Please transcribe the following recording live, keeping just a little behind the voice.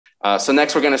So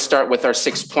next, we're going to start with our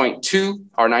 6.2,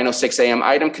 our 9:06 a.m.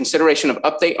 item, consideration of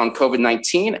update on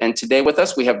COVID-19. And today with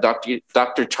us, we have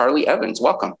Dr. Charlie Evans.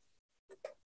 Welcome.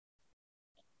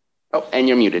 Oh, and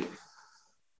you're muted.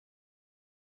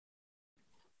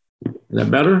 Is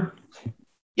that better?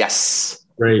 Yes.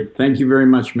 Great. Thank you very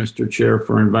much, Mr. Chair,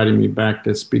 for inviting me back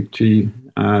to speak to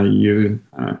you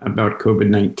about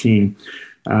COVID-19.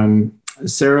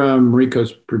 Sarah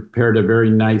Maricos prepared a very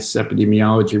nice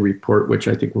epidemiology report, which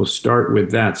I think we'll start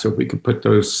with that. So if we could put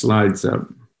those slides up.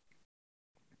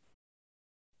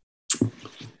 And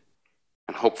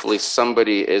hopefully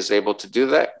somebody is able to do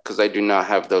that because I do not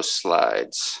have those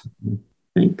slides. I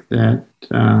think that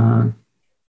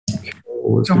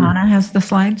Johanna has the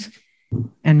slides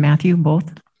and Matthew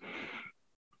both.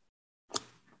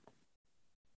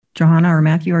 Johanna or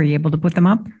Matthew, are you able to put them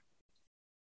up?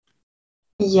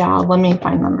 Yeah, let me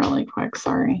find them really quick.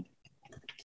 Sorry.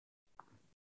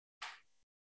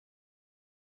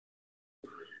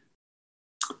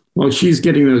 Well, she's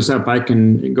getting those up. I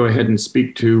can go ahead and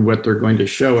speak to what they're going to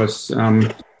show us.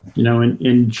 You know,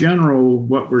 in general,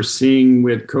 what we're seeing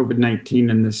with COVID-19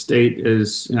 in the state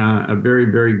is a very,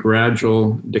 very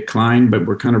gradual decline, but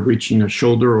we're kind of reaching a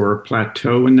shoulder or a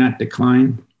plateau in that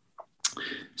decline.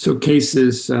 So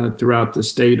cases throughout the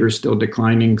state are still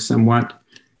declining somewhat.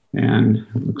 And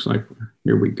it looks like,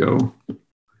 here we go.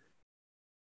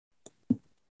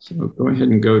 So go ahead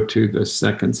and go to the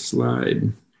second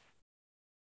slide.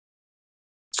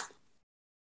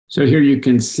 So here you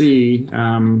can see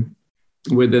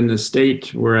within the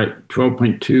state, we're at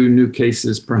 12.2 new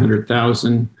cases per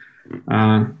 100,000.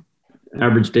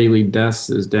 Average daily deaths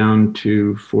is down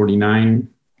to 49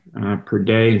 per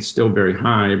day. It's still very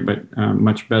high, but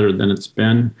much better than it's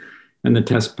been. And the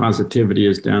test positivity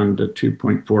is down to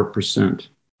 2.4%.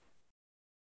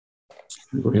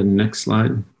 Go ahead, next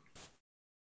slide.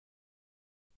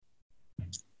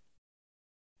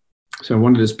 So I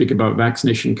wanted to speak about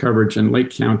vaccination coverage in Lake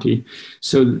County.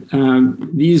 So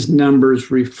these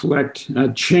numbers reflect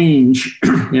a change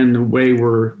in the way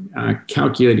we're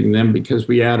calculating them because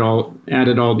we added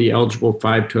all the eligible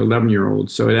 5 to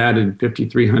 11-year-olds. So it added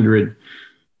 5,300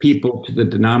 people to the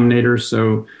denominator.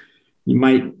 So you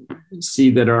might see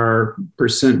that our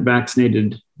percent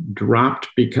vaccinated dropped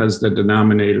because the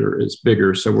denominator is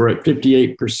bigger. So we're at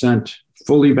 58%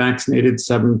 fully vaccinated,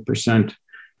 7%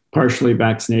 partially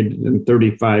vaccinated, and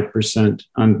 35%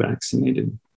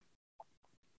 unvaccinated.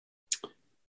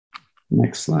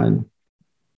 Next slide.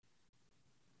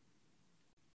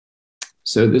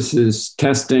 So this is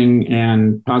testing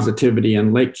and positivity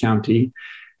in Lake County.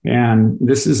 And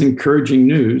this is encouraging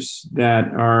news that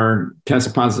our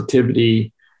test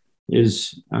positivity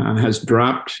has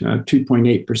dropped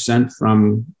 2.8%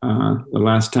 from the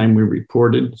last time we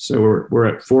reported. So we're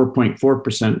at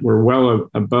 4.4%. We're well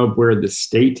above where the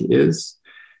state is,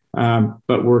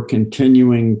 but we're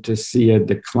continuing to see a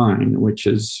decline, which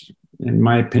is, in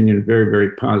my opinion, very,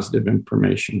 very positive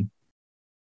information.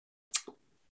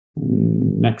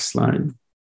 Next slide.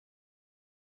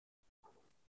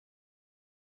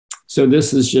 So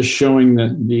this is just showing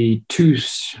the two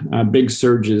big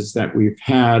surges that we've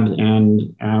had,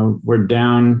 and we're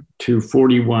down to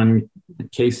 41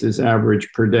 cases average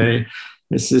per day.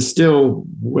 This is still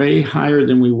way higher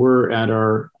than we were at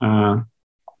our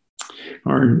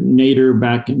nadir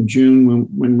back in June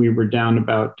when we were down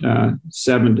about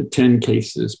 7 to 10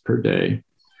 cases per day.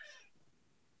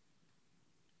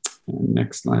 And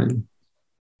next slide.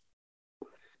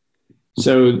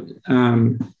 So,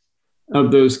 of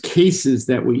those cases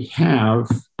that we have,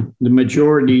 the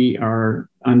majority are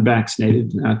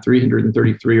unvaccinated,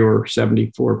 333 or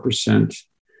 74%,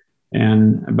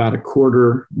 and about a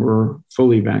quarter were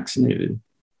fully vaccinated.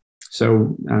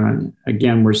 So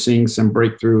again, we're seeing some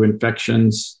breakthrough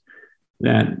infections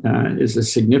that is a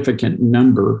significant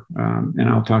number, and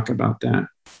I'll talk about that.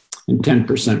 And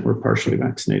 10% were partially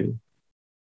vaccinated.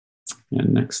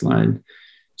 And next slide.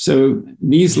 So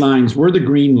these lines were the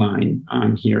green line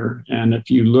on here. And if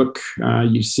you look,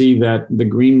 you see that the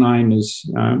green line has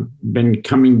been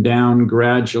coming down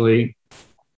gradually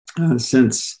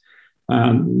since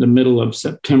the middle of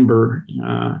September,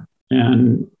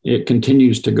 and it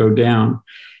continues to go down.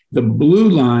 The blue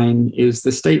line is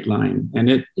the state line,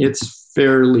 and it's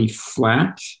fairly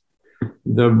flat.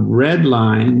 The red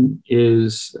line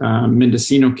is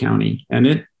Mendocino County, and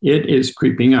it is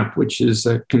creeping up, which is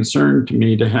a concern to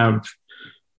me to have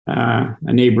a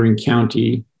neighboring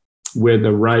county with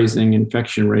a rising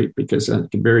infection rate, because that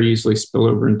could very easily spill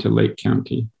over into Lake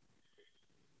County.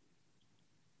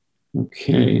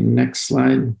 Okay, next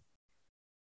slide.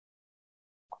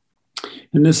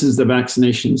 And this is the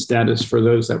vaccination status for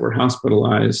those that were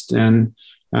hospitalized. And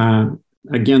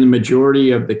again, the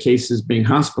majority of the cases being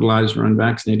hospitalized were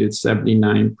unvaccinated,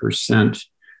 79%.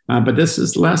 But this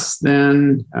is less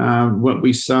than what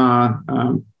we saw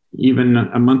even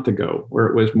a month ago, where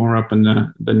it was more up in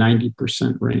the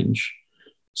 90% range.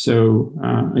 So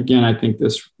again, I think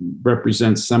this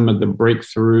represents some of the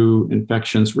breakthrough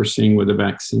infections we're seeing with the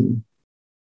vaccine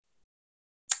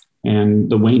and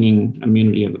the waning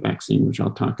immunity of the vaccine, which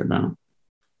I'll talk about.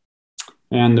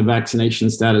 And the vaccination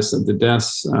status of the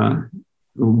deaths.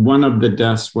 One of the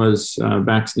deaths was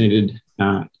vaccinated,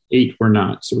 8 were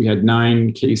not. So we had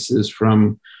 9 cases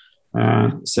from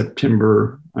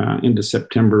September into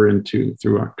September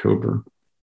through October.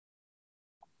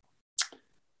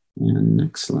 And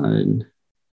next slide.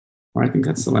 Or I think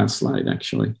that's the last slide,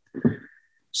 actually.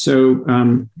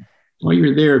 So while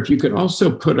you're there, if you could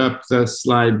also put up the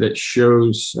slide that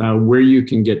shows where you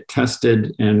can get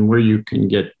tested and where you can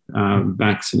get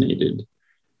vaccinated.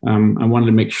 I wanted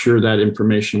to make sure that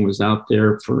information was out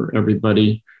there for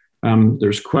everybody.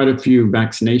 There's quite a few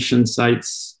vaccination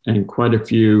sites and quite a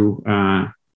few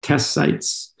test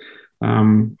sites.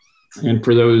 And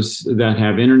for those that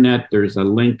have internet, there's a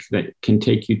link that can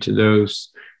take you to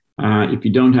those. If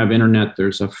you don't have internet,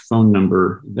 there's a phone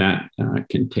number that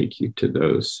can take you to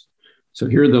those. So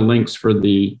here are the links for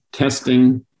the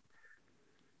testing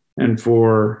and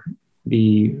for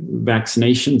the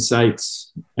vaccination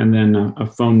sites, and then a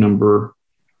phone number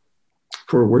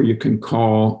for where you can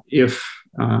call if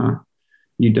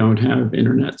you don't have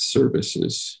internet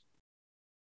services.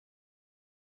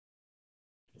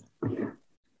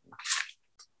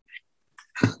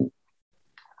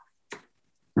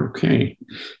 Okay,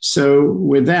 so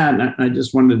with that, I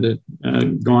just wanted to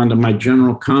go on to my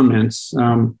general comments.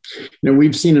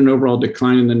 We've seen an overall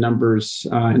decline in the numbers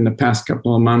in the past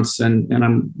couple of months, and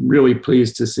I'm really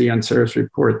pleased to see on Sarah's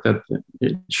report that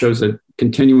it shows a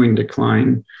continuing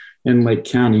decline in Lake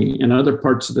County. In other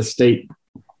parts of the state,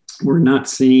 we're not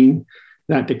seeing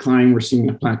that decline. We're seeing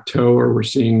a plateau, or we're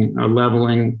seeing a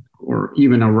leveling, or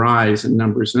even a rise in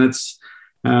numbers. And that's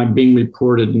being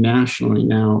reported nationally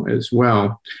now as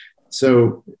well.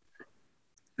 So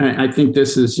I think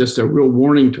this is just a real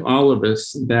warning to all of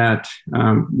us that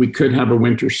we could have a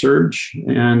winter surge,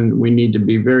 and we need to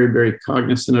be very, very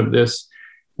cognizant of this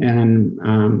and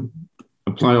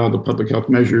apply all the public health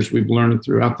measures we've learned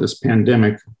throughout this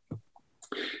pandemic.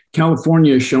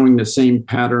 California is showing the same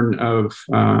pattern of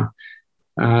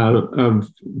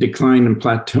decline and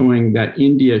plateauing that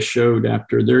India showed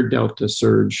after their Delta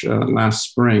surge last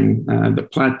spring. The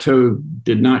plateau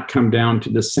did not come down to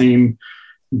the same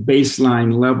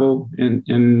baseline level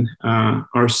in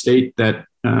our state that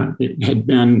it had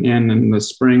been in the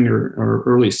spring or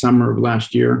early summer of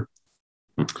last year.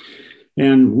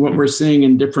 And what we're seeing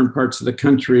in different parts of the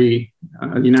country,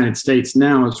 the United States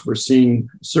now, is we're seeing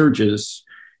surges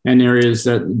in areas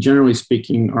that, generally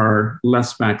speaking, are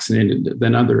less vaccinated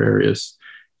than other areas.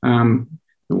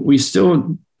 We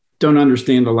still don't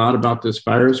understand a lot about this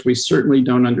virus. We certainly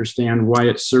don't understand why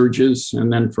it surges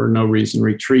and then for no reason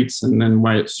retreats, and then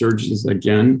why it surges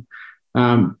again.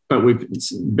 But we've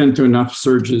been through enough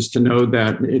surges to know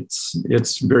that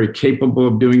it's very capable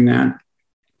of doing that.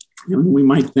 We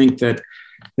might think that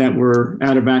we're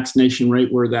at a vaccination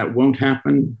rate where that won't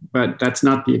happen, but that's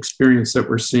not the experience that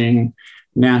we're seeing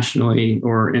nationally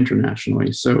or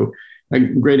internationally. So a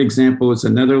great example is the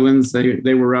Netherlands.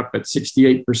 They were up at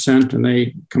 68%, and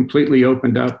they completely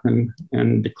opened up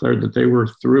and declared that they were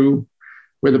through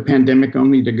with the pandemic,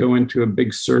 only to go into a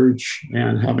big surge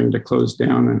and having to close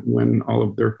down when all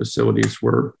of their facilities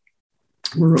were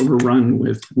overrun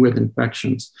with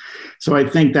infections. So I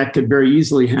think that could very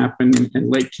easily happen in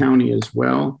Lake County as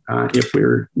well, if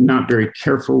we're not very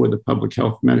careful with the public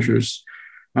health measures,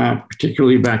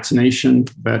 particularly vaccination,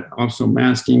 but also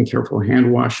masking, careful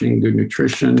hand washing, good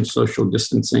nutrition, social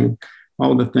distancing,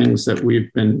 all the things that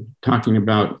we've been talking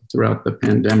about throughout the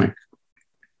pandemic.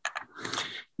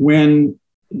 When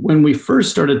we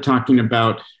first started talking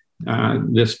about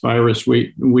this virus,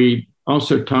 we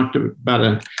also talked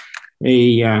about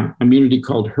a immunity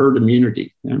called herd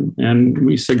immunity. And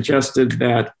we suggested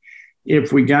that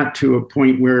if we got to a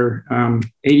point where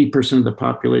 80% of the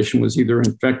population was either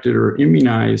infected or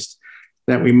immunized,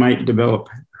 that we might develop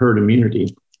herd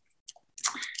immunity.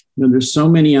 Now, there's so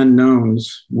many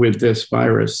unknowns with this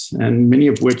virus, and many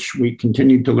of which we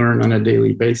continue to learn on a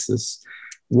daily basis.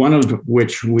 One of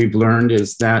which we've learned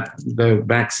is that the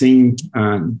vaccine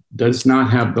does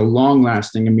not have the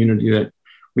long-lasting immunity that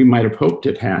we might have hoped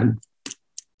it had.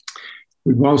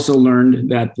 We've also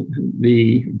learned that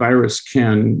the virus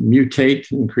can mutate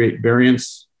and create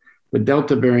variants The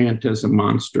Delta variant is a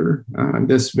monster.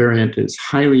 This variant is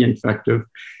highly infective,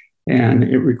 and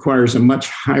it requires a much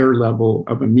higher level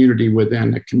of immunity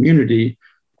within a community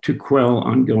to quell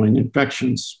ongoing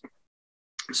infections.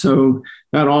 So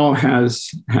that all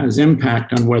has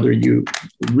impact on whether you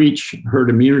reach herd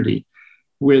immunity.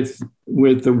 With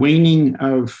the waning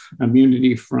of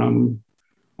immunity from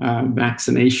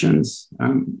vaccinations,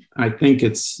 I think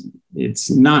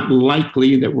it's not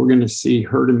likely that we're going to see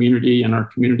herd immunity in our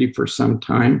community for some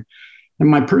time. And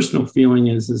my personal feeling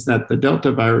is that the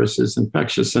Delta virus is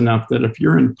infectious enough that if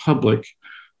you're in public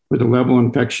with the level of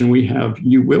infection we have,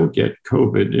 you will get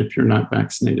COVID if you're not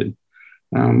vaccinated.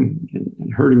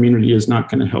 Herd immunity is not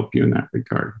going to help you in that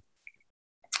regard.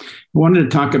 I wanted to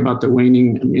talk about the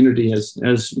waning immunity.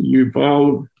 As you've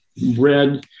all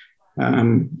read,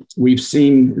 we've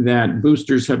seen that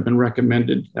boosters have been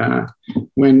recommended.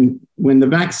 When the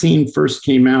vaccine first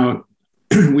came out,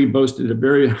 we boasted a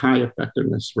very high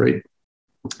effectiveness rate.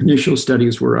 Initial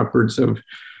studies were upwards of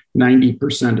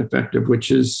 90% effective,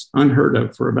 which is unheard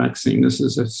of for a vaccine. This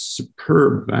is a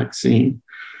superb vaccine.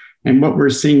 And what we're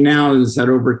seeing now is that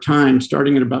over time,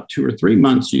 starting at about 2 or 3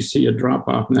 months, you see a drop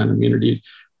off in that immunity,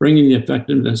 bringing the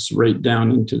effectiveness rate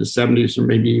down into the 70s or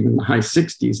maybe even the high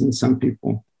 60s in some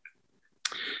people.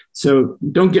 So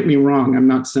don't get me wrong. I'm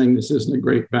not saying this isn't a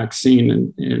great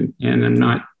vaccine, and I'm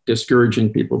not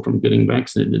discouraging people from getting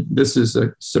vaccinated. This is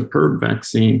a superb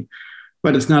vaccine,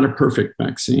 but it's not a perfect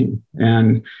vaccine.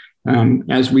 And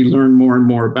as we learn more and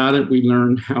more about it, we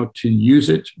learn how to use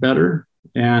it better.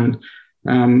 And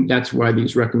that's why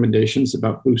these recommendations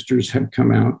about boosters have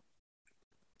come out.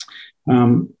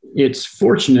 It's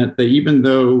fortunate that even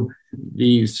though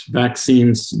these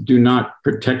vaccines do not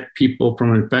protect people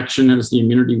from infection as the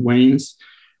immunity wanes,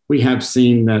 we have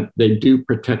seen that they do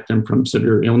protect them from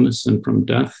severe illness and from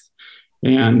death.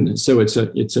 And so it's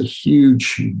a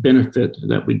huge benefit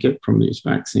that we get from these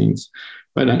vaccines.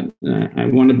 But I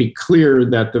want to be clear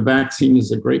that the vaccine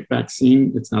is a great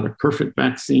vaccine. It's not a perfect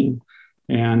vaccine.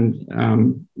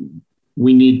 And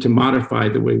we need to modify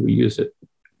the way we use it,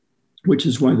 which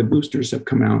is why the boosters have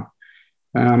come out.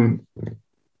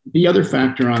 The other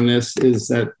factor on this is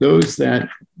that those that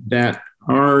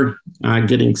are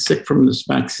getting sick from this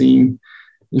vaccine,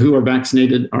 who are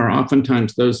vaccinated, are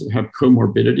oftentimes those that have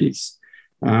comorbidities.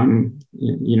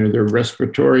 They're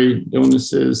respiratory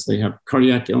illnesses, they have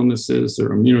cardiac illnesses, they're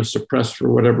immunosuppressed for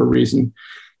whatever reason.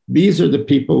 These are the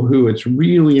people who it's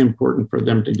really important for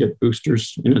them to get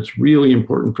boosters, and it's really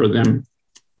important for them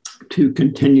to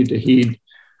continue to heed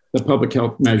the public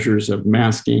health measures of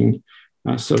masking,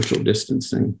 social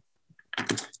distancing.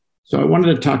 So I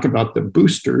wanted to talk about the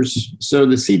boosters. So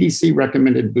the CDC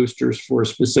recommended boosters for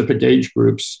specific age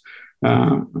groups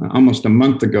almost a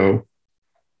month ago,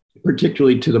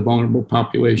 particularly to the vulnerable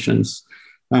populations.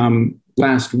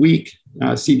 Last week,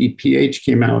 CDPH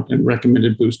came out and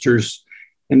recommended boosters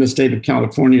in the state of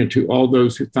California to all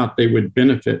those who thought they would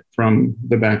benefit from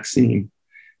the vaccine.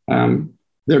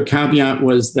 Their caveat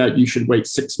was that you should wait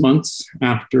 6 months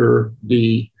after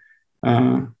the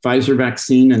Pfizer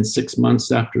vaccine and 6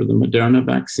 months after the Moderna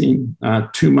vaccine,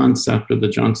 2 months after the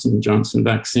Johnson & Johnson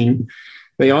vaccine.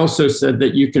 They also said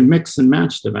that you can mix and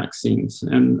match the vaccines.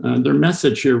 And their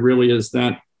message here really is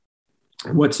that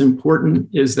what's important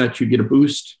is that you get a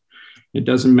boost. It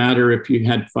doesn't matter if you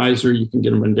had Pfizer, you can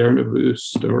get a Moderna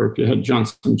boost, or if you had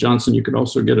Johnson & Johnson, you could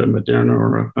also get a Moderna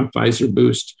or a Pfizer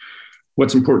boost.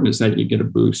 What's important is that you get a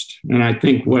boost. And I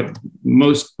think what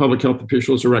most public health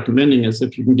officials are recommending is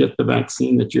if you can get the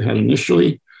vaccine that you had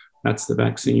initially, that's the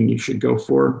vaccine you should go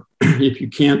for. If you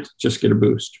can't, just get a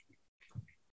boost.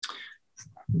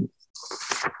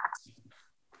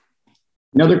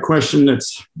 Another question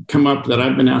that's come up that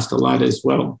I've been asked a lot as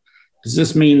well, does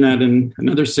this mean that in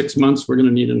another 6 months, we're going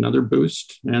to need another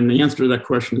boost? And the answer to that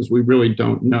question is we really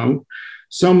don't know.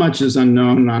 So much is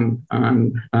unknown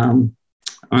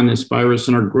on this virus,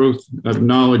 and our growth of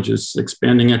knowledge is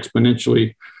expanding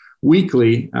exponentially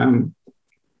weekly.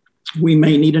 We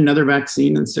may need another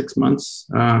vaccine in 6 months.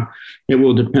 It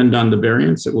will depend on the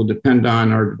variants. It will depend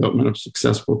on our development of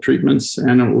successful treatments,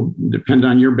 and it will depend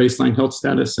on your baseline health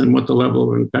status and what the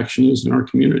level of infection is in our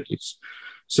communities.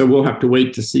 So we'll have to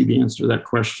wait to see the answer to that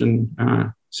question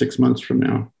 6 months from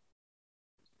now.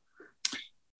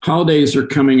 Holidays are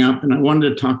coming up, and I wanted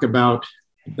to talk about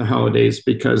the holidays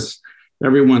because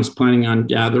everyone's planning on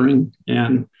gathering.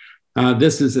 And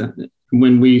this is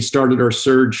when we started our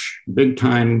surge big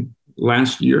time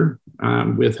last year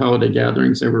with holiday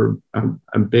gatherings. They were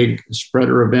a big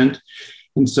spreader event.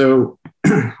 And so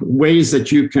ways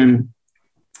that you can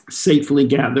safely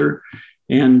gather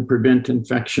and prevent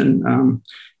infection.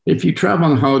 If you travel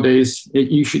on holidays,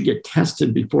 you should get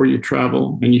tested before you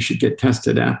travel, and you should get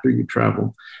tested after you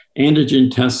travel.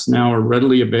 Antigen tests now are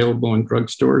readily available in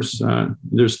drugstores.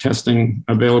 There's testing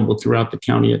available throughout the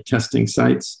county at testing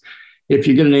sites. If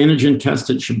you get an antigen test,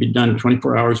 it should be done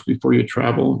 24 hours before you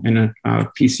travel, and a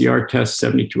PCR test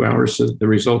 72 hours so that the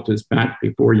result is back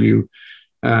before you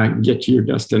get to your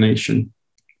destination.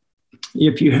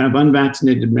 If you have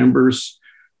unvaccinated members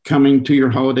coming to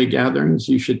your holiday gatherings,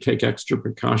 you should take extra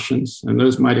precautions, and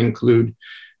those might include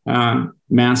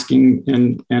masking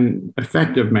and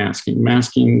effective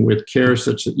masking with care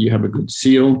such that you have a good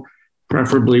seal,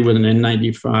 preferably with an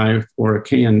N95 or a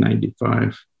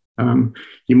KN95.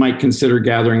 You might consider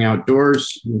gathering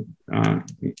outdoors,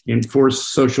 enforce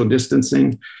social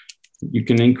distancing. You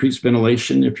can increase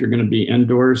ventilation if you're going to be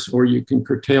indoors, or you can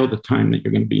curtail the time that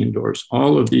you're going to be indoors.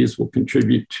 All of these will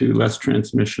contribute to less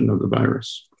transmission of the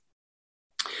virus.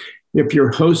 If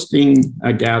you're hosting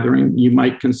a gathering, you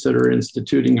might consider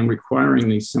instituting and requiring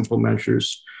these simple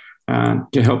measures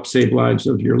to help save lives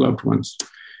of your loved ones.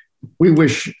 We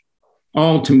wish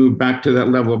all to move back to that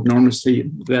level of normalcy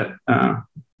that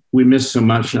we miss so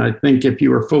much. And I think if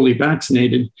you are fully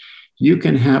vaccinated, you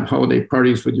can have holiday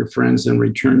parties with your friends and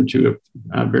return to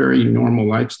a very normal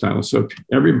lifestyle. So if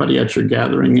everybody at your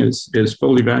gathering is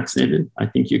fully vaccinated, I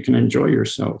think you can enjoy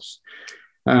yourselves,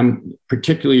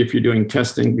 particularly if you're doing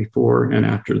testing before and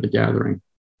after the gathering.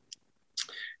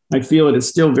 I feel it is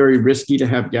still very risky to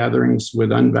have gatherings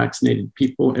with unvaccinated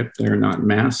people if they're not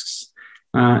masks.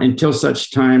 Until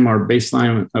such time our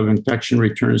baseline of infection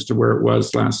returns to where it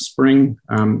was last spring,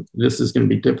 this is going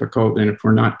to be difficult. And if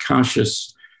we're not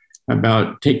cautious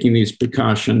about taking these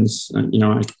precautions,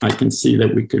 I can see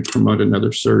that we could promote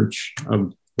another surge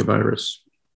of the virus.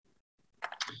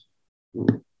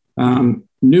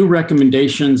 New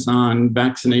recommendations on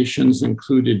vaccinations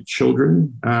included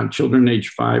children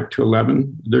aged 5 to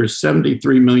 11. There's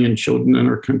 73 million children in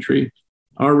our country.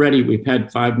 Already, we've had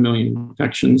 5 million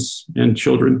infections in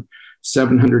children.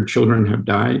 700 children have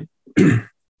died.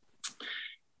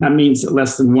 That means that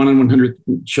less than 1 in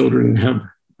 100,000 children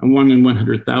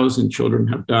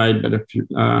have died. But if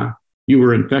you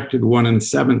were infected, 1 in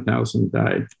 7,000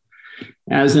 died.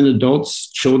 As in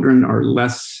adults, children are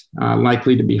less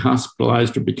likely to be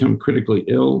hospitalized or become critically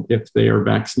ill if they are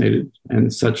vaccinated.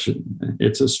 And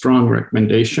it's a strong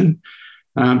recommendation.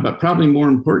 But probably more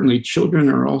importantly, children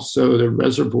are also the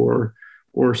reservoir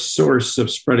or source of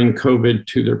spreading COVID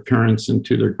to their parents and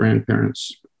to their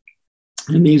grandparents.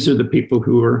 And these are the people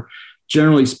who are,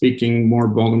 generally speaking, more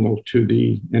vulnerable to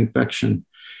the infection.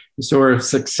 So our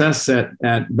success at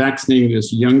vaccinating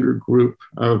this younger group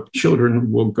of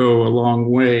children will go a long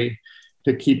way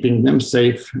to keeping them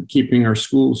safe, keeping our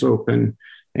schools open,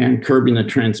 and curbing the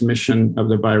transmission of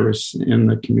the virus in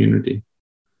the community.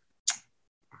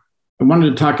 I wanted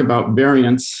to talk about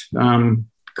variants.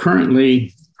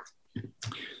 Currently,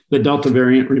 the Delta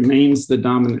variant remains the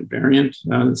dominant variant.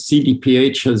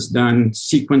 CDPH has done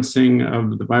sequencing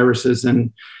of the viruses.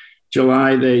 In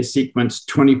July, they sequenced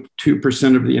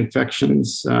 22% of the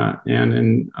infections, and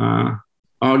in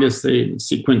August, they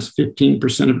sequenced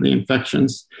 15% of the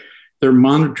infections. They're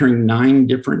monitoring 9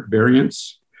 different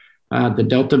variants. The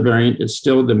Delta variant is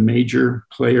still the major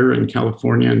player in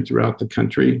California and throughout the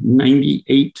country.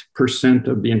 98%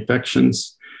 of the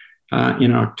infections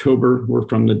in October were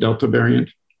from the Delta variant.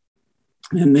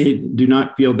 And they do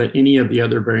not feel that any of the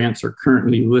other variants are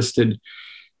currently listed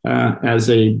as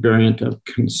a variant of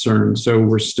concern. So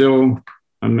we're still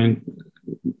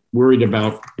worried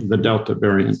about the Delta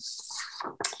variant.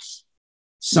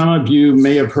 Some of you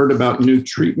may have heard about new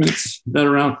treatments that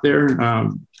are out there.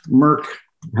 Merck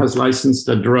has licensed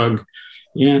a drug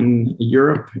in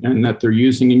Europe and that they're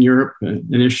using in Europe.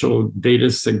 Initial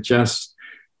data suggests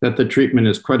that the treatment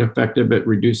is quite effective at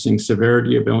reducing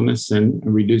severity of illness and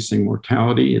reducing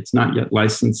mortality. It's not yet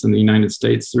licensed in the United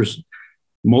States. There's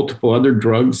multiple other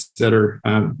drugs that are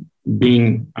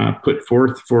being put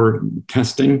forth for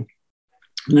testing.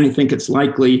 And I think it's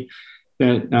likely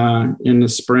that in the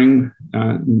spring,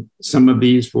 some of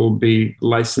these will be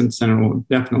licensed and it will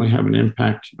definitely have an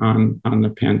impact on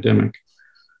the pandemic.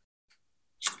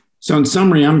 So in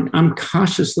summary, I'm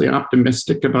cautiously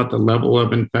optimistic about the level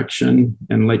of infection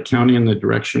in Lake County and the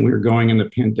direction we're going in the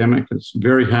pandemic. I'm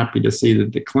very happy to see the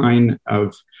decline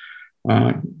of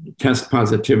test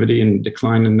positivity and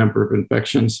decline in number of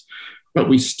infections. But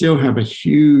we still have a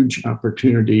huge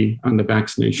opportunity on the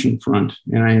vaccination front.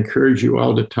 And I encourage you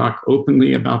all to talk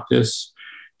openly about this,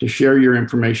 to share your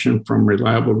information from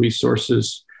reliable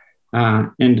resources,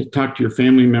 and to talk to your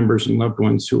family members and loved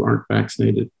ones who aren't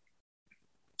vaccinated.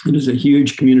 It is a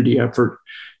huge community effort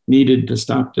needed to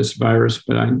stop this virus,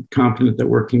 but I'm confident that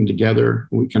working together,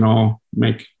 we can all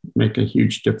make a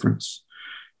huge difference.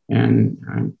 And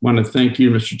I want to thank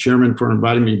you, Mr. Chairman, for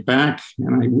inviting me back.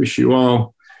 And I wish you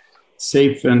all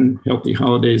safe and healthy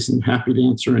holidays, and happy to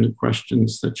answer any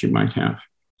questions that you might have.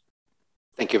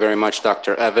 Thank you very much,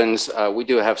 Dr. Evans. We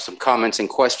do have some comments and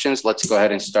questions. Let's go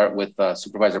ahead and start with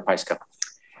Supervisor Pyska.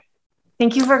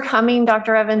 Thank you for coming,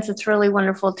 Dr. Evans. It's really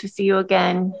wonderful to see you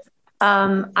again.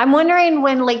 I'm wondering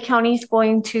when Lake County is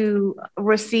going to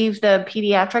receive the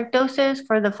pediatric doses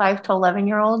for the 5 to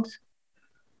 11-year-olds.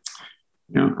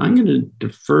 Now, I'm going to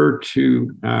defer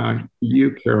to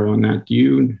you, Carol, on that. Do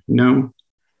you know?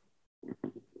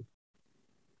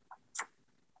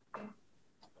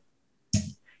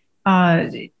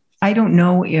 I don't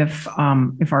know if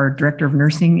our director of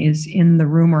nursing is in the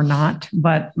room or not,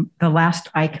 but the last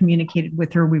I communicated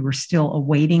with her, we were still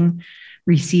awaiting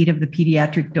receipt of the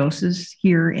pediatric doses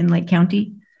here in Lake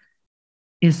County.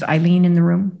 Is Eileen in the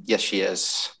room? Yes, she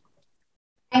is.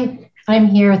 I'm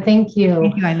here. Thank you.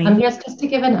 Thank you, Eileen. Yes, just to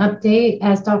give an update,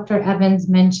 as Dr. Evans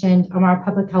mentioned, on our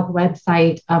public health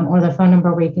website or the phone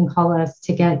number where you can call us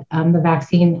to get the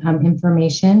vaccine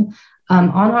information. On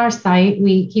our site,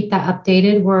 we keep that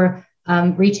updated. We're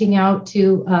reaching out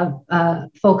to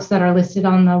folks that are listed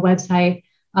on the website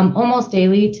almost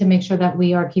daily to make sure that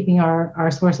we are keeping our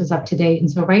sources up to date.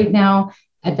 And so right now,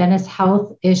 Adventist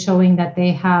Health is showing that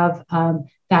they have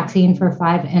vaccine for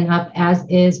 5 and up, as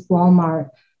is Walmart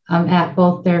at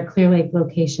both their Clear Lake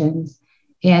locations.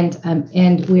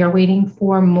 And we are waiting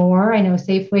for more. I know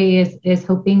Safeway is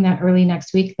hoping that early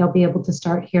next week they'll be able to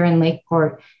start here in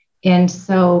Lakeport. And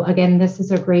so, again, this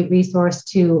is a great resource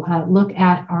to look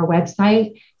at our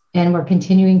website, and we're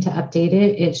continuing to update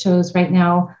it. It shows right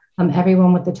now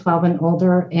everyone with the 12 and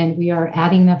older, and we are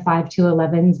adding the 5 to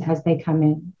 11s as they come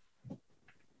in.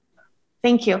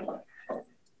 Thank you.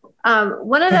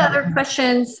 One of the other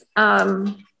questions,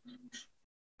 and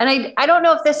I don't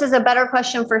know if this is a better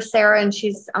question for Sarah, and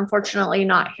she's unfortunately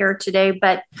not here today,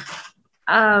 but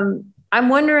I'm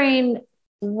wondering,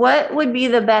 what would be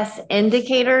the best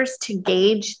indicators to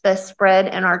gauge the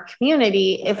spread in our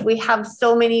community if we have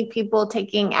so many people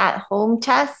taking at-home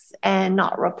tests and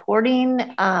not reporting?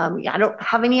 I don't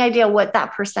have any idea what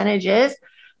that percentage is,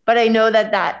 but I know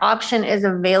that that option is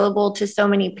available to so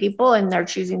many people and they're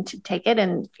choosing to take it.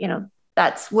 And, you know,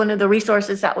 that's one of the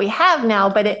resources that we have now,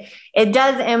 but it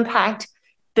does impact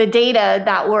the data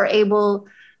that we're able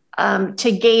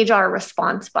to gauge our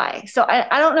response by. So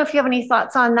I don't know if you have any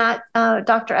thoughts on that,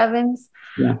 Dr. Evans.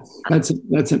 Yeah, that's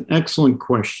an excellent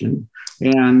question.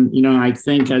 And, you know, I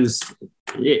think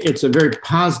it's a very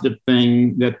positive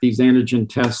thing that these antigen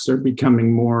tests are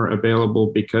becoming more available,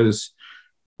 because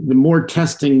the more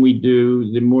testing we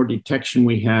do, the more detection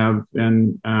we have,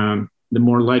 and the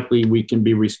more likely we can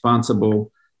be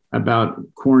responsible about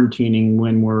quarantining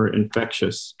when we're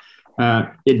infectious.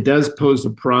 It does pose a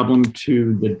problem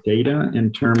to the data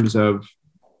in terms of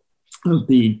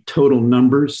the total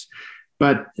numbers,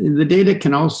 but the data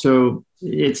can also,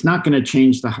 it's not going to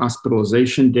change the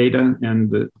hospitalization data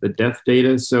and the death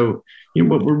data. So, you know,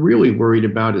 what we're really worried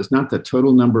about is not the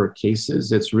total number of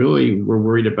cases. It's really, we're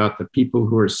worried about the people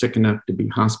who are sick enough to be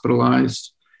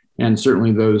hospitalized, and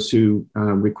certainly those who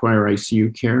require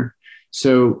ICU care.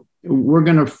 So we're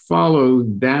going to follow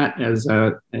that as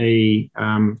a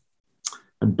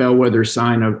bellwether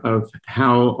sign of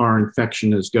how our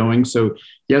infection is going. So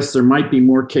yes, there might be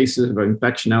more cases of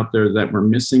infection out there that we're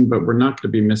missing, but we're not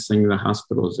going to be missing the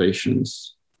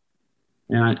hospitalizations.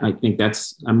 And I think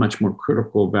that's a much more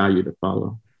critical value to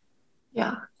follow.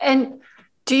 Yeah. And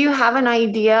do you have an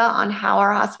idea on how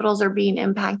our hospitals are being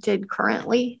impacted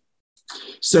currently?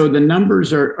 So the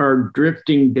numbers are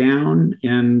drifting down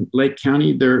in Lake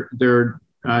County. They're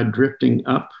drifting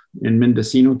up in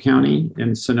Mendocino County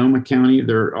and Sonoma County.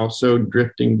 They're also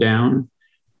drifting down.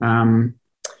 And,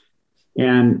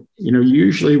 you know,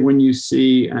 usually when you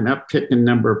see an uptick in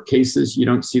number of cases, you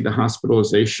don't see the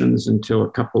hospitalizations until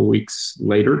a couple of weeks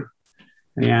later.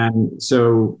 And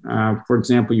so, for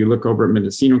example, you look over at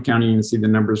Mendocino County and see the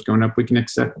numbers going up. We can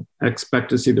expect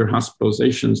to see their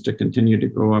hospitalizations to continue to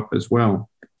go up as well.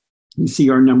 You see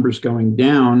our numbers going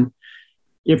down.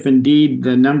 If indeed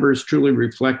the numbers truly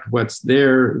reflect what's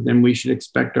there, then we should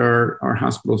expect our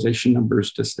hospitalization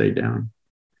numbers to stay down.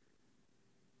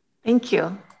 Thank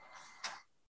you.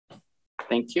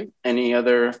 Thank you. Any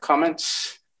other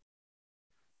comments?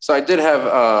 So I did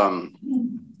have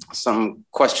some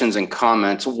questions and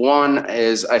comments. One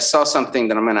is, I saw something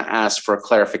that I'm going to ask for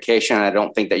clarification. I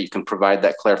don't think that you can provide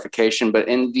that clarification, but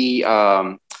in the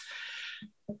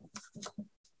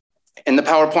In the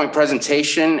PowerPoint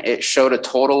presentation, it showed a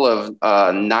total of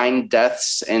 9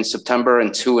 deaths in September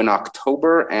and 2 in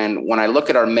October. And when I look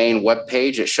at our main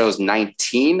webpage, it shows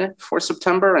 19 for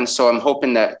September. And so I'm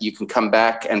hoping that you can come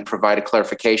back and provide a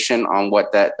clarification on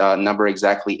what that number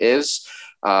exactly is,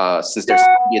 since there's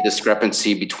a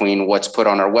discrepancy between what's put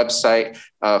on our website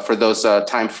for those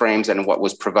timeframes and what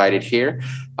was provided here.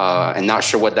 And not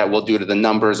sure what that will do to the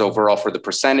numbers overall for the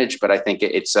percentage, but I think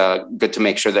it's good to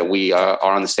make sure that we are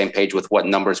on the same page with what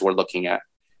numbers we're looking at.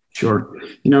 Sure.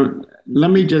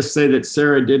 Let me just say that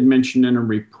Sarah did mention in a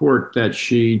report that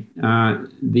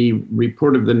the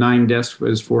report of the 9 deaths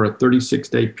was for a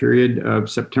 36-day period of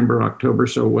September, October.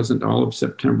 So it wasn't all of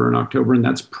September and October. And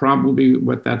that's probably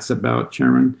what that's about,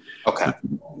 Chairman. Okay.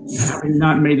 Having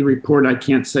not made the report, I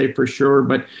can't say for sure,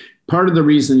 but part of the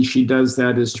reason she does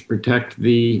that is to protect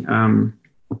the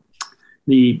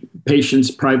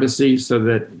patient's privacy, so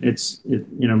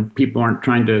that people aren't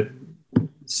trying to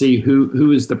see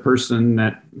who is the person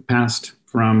that passed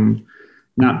from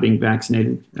not being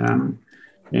vaccinated.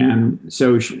 And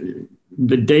so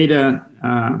the data,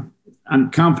 I'm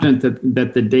confident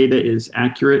that the data is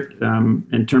accurate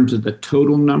in terms of the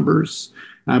total numbers,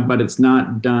 but it's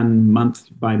not done month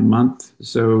by month.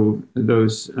 So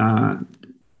those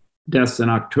deaths in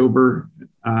October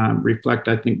reflect,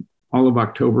 I think, all of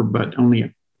October, but only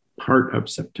a part of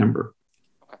September.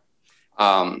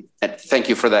 Thank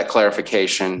you for that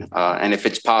clarification. And if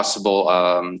it's possible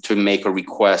to make a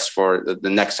request for the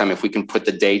next time, if we can put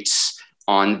the dates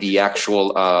on the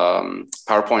actual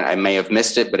PowerPoint, I may have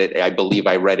missed it, but I believe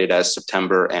I read it as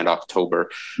September and October.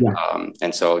 Yeah.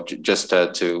 And so just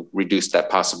to reduce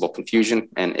that possible confusion.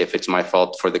 And if it's my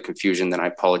fault for the confusion, then I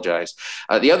apologize.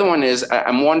 The other one is,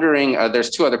 I'm wondering,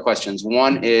 there's 2 other questions.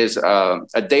 One is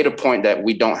a data point that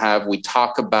we don't have. We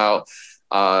talk about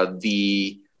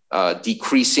the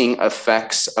decreasing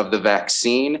effects of the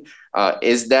vaccine.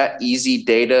 Is that easy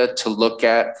data to look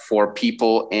at for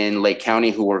people in Lake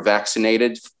County who were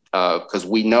vaccinated? Because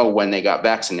we know when they got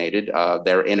vaccinated,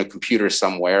 they're in a computer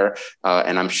somewhere,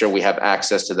 and I'm sure we have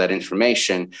access to that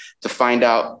information to find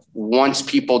out once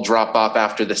people drop off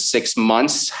after the 6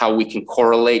 months, how we can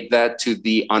correlate that to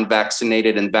the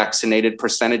unvaccinated and vaccinated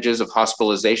percentages of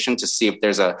hospitalization to see if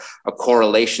there's a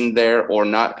correlation there or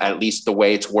not, at least the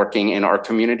way it's working in our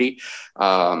community.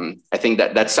 I think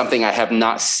that's something I have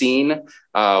not seen.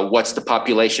 What's the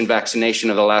population vaccination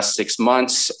of the last 6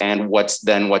 months, and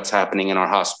what's happening in our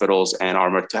hospitals and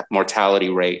our mortality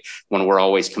rate when we're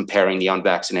always comparing the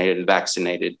unvaccinated and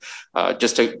vaccinated.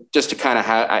 Just to kind of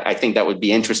have, I think that would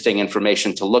be interesting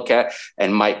information to look at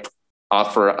and might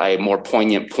offer a more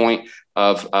poignant point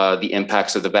of the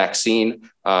impacts of the vaccine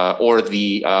or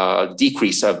the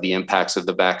decrease of the impacts of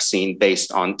the vaccine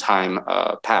based on time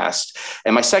passed.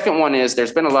 And my second one is,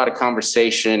 there's been a lot of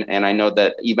conversation, and I know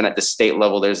that even at the state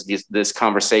level, there's this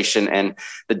conversation, and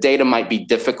the data might be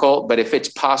difficult, but if it's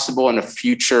possible in a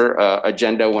future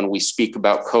agenda when we speak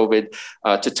about COVID,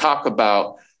 to talk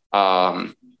about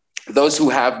those who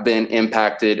have been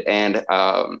impacted and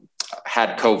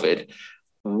had COVID.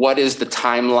 What is the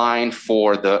timeline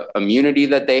for the immunity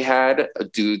that they had?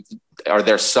 Are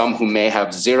there some who may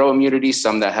have 0 immunity,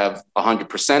 some that have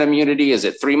 100% immunity? Is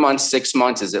it 3 months, 6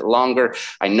 months? Is it longer?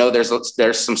 I know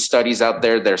there's some studies out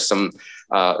there. There's some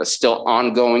still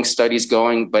ongoing studies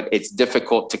going, but it's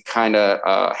difficult to kind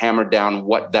of hammer down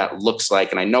what that looks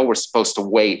like. And I know we're supposed to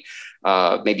wait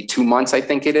maybe 2 months, I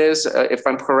think it is, if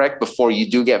I'm correct, before you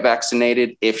do get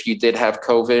vaccinated, if you did have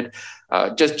COVID.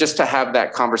 Just to have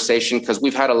that conversation, because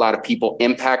we've had a lot of people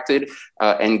impacted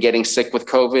and getting sick with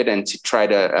COVID, and to try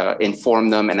to inform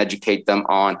them and educate them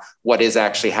on what is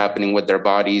actually happening with their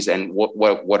bodies and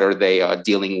what are they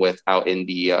dealing with out in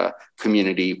the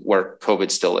community where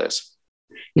COVID still is.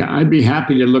 Yeah, I'd be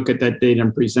happy to look at that data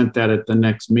and present that at the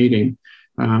next meeting.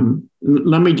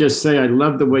 Let me just say, I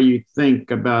love the way you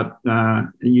think about,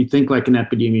 you think like an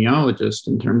epidemiologist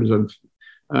in terms of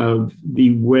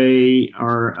the way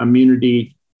our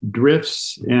immunity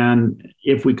drifts. And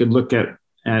if we could look at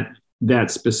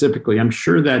that specifically, I'm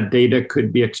sure that data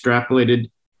could be extrapolated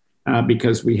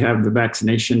because we have the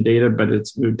vaccination data, but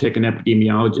it would take an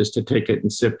epidemiologist to take it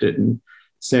and sift it and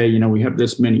say, we have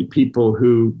this many people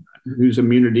whose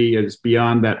immunity is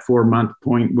beyond that 4-month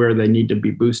point where they need to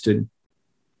be boosted.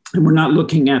 And we're not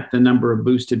looking at the number of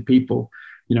boosted people.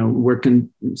 We're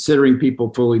considering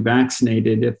people fully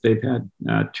vaccinated if they've had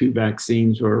 2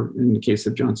 vaccines, or in the case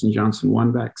of Johnson & Johnson,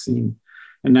 1 vaccine.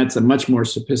 And that's a much more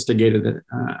sophisticated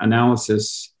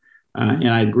analysis. And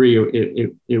I agree,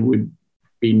 it would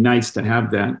be nice to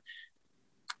have that.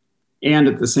 And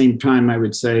at the same time, I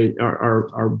would say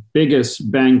our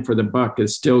biggest bang for the buck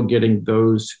is still getting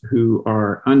those who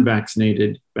are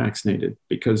unvaccinated vaccinated,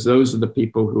 because those are the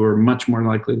people who are much more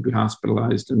likely to be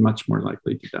hospitalized and much more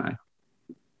likely to die.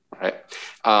 Right.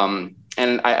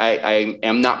 And I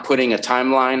am not putting a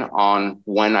timeline on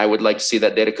when I would like to see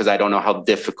that data, because I don't know how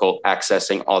difficult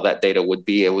accessing all that data would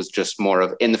be. It was just more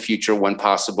of in the future, when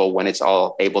possible, when it's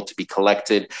all able to be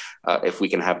collected, if we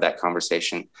can have that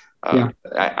conversation.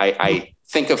 I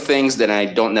think of things that I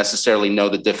don't necessarily know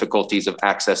the difficulties of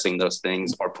accessing those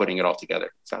things or putting it all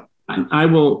together. So I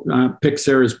will pick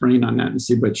Sarah's brain on that and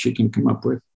see what she can come up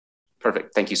with.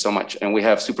 Perfect. Thank you so much. And we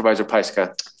have Supervisor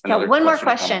Paiska. One more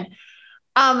question.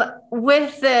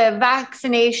 With the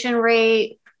vaccination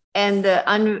rate and the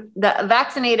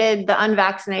vaccinated, the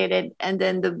unvaccinated, and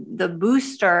then the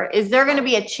booster, is there going to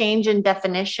be a change in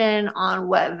definition on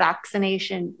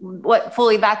what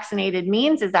fully vaccinated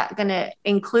means? Is that going to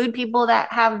include people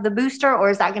that have the booster, or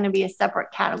is that going to be a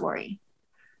separate category?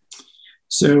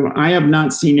 So I have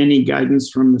not seen any guidance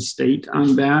from the state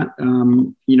on that.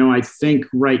 I think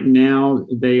right now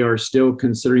they are still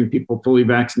considering people fully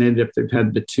vaccinated if they've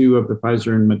had the 2 of the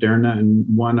Pfizer and Moderna and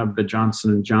 1 of the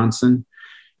Johnson & Johnson.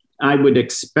 I would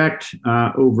expect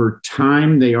over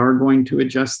time they are going to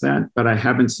adjust that, but I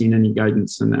haven't seen any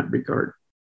guidance in that regard.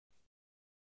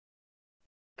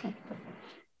 Okay.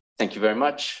 Thank you very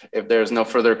much. If there's no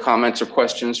further comments or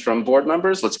questions from board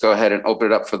members, let's go ahead and open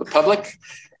it up for the public.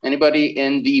 Anybody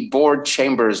in the board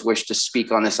chambers wish to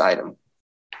speak on this item?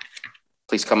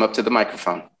 Please come up to the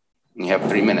microphone. You have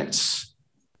 3 minutes.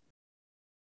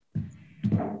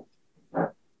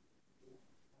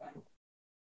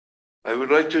 I would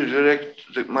like to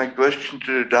direct my question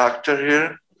to the doctor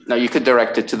here. No, you could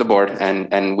direct it to the board,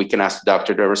 and we can ask the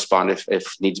doctor to respond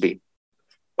if needs be.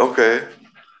 Okay.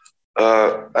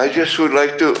 I just would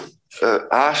like to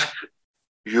ask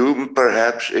you,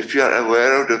 perhaps, if you are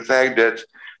aware of the fact that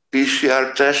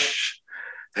PCR tests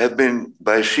have been,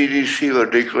 by CDC, were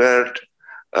declared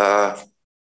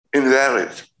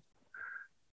invalid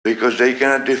because they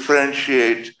cannot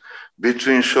differentiate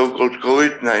between so-called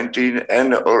COVID-19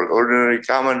 and ordinary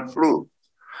common flu.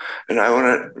 And I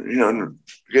want to,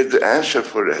 get the answer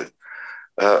for that.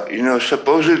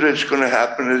 Supposedly it's going to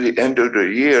happen at the end of the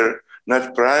year,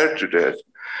 not prior to that.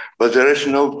 But there is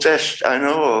no test I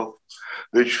know of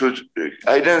which would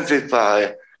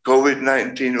identify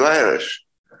COVID-19 virus.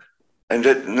 And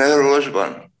that never was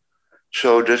one.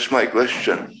 So that's my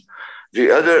question.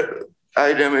 The other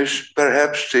item is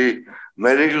perhaps the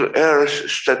medical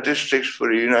errors statistics for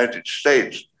the United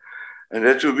States. And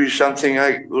that will be something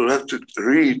I will have to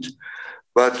read.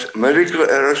 But medical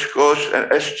errors cause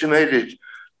an estimated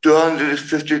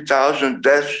 250,000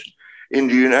 deaths in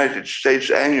the United States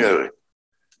annually.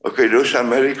 Okay, those are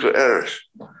medical errors.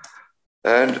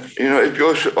 And, it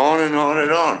goes on and on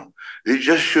and on. We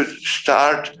just should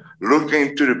start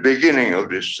looking to the beginning of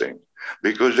this thing,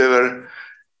 because they were,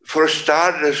 for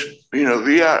starters,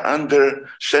 we are under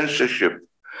censorship.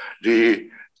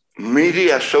 The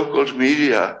media, so-called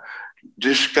media,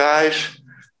 disguise,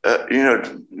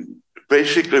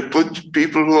 basically put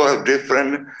people who have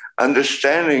different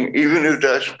understanding, even if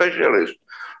they're specialists,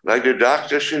 like the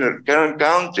doctors in Kern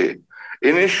County.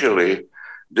 Initially,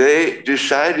 they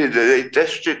decided that they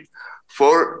tested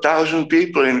 4,000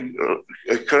 people in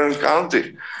Kern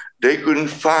County. They couldn't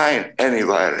find any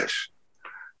virus.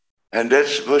 And that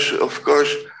was, of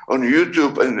course, on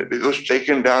YouTube, and it was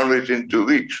taken down within 2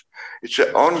 weeks. It's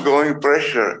an ongoing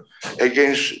pressure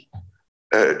against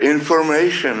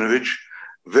information which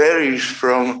varies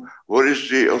from what is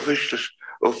the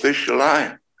official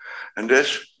line. And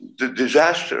that's the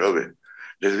disaster of it,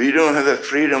 that we don't have the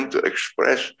freedom to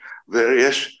express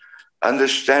various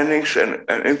understandings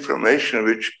and information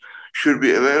which should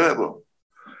be available.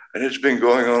 And it's been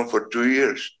going on for 2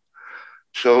 years.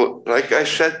 So, like I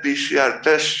said, PCR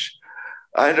tests,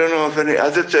 I don't know of any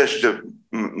other tests. The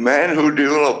man who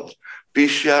developed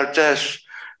PCR tests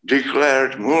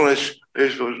declared, Mullis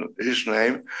was his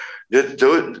name, that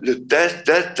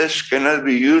that test cannot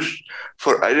be used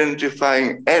for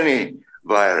identifying any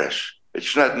virus.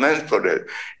 It's not meant for that.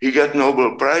 He got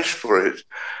Nobel Prize for it,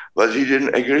 but he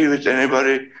didn't agree with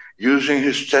anybody using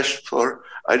his test for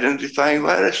identifying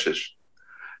viruses.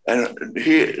 And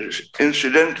he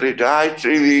incidentally died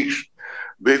 3 weeks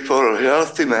before, a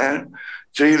healthy man,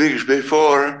 3 weeks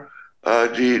before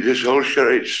this whole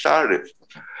charade started.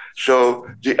 So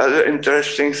the other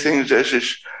interesting thing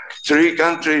is 3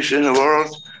 countries in the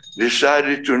world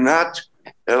decided to not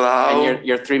allow. And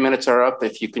your 3 minutes are up.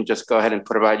 If you can just go ahead and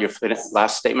put about your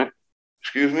last statement.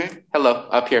 Excuse me? Hello,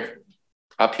 up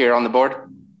here on the board.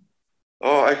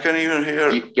 Oh, I can't even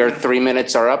hear. Your 3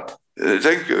 minutes are up.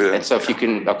 Thank you. And so if you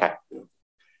can, okay.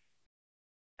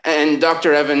 And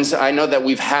Dr. Evans, I know that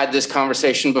we've had this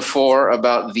conversation before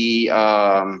about the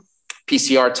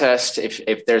PCR test,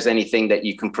 if there's anything that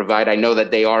you can provide. I know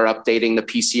that they are updating the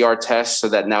PCR test so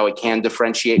that now it can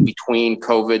differentiate between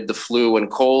COVID, the flu, and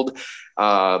cold.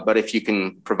 But if you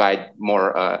can provide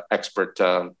more expert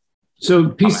So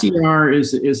PCR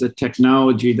is a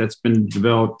technology that's been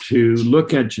developed to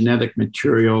look at genetic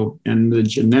material, and the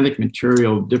genetic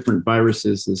material of different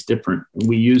viruses is different.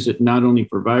 We use it not only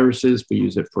for viruses, we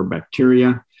use it for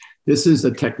bacteria. This is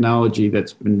a technology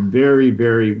that's been very,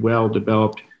 very well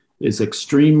developed, is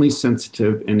extremely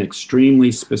sensitive and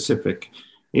extremely specific.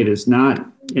 It is not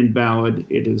invalid.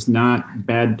 It is not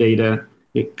bad data.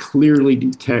 It clearly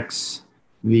detects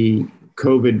the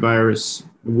COVID virus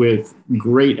with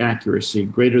great accuracy,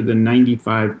 greater than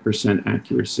 95%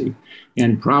 accuracy.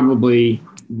 And probably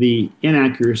the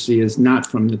inaccuracy is not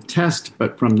from the test,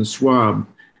 but from the swab.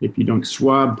 If you don't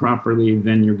swab properly,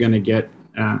 then you're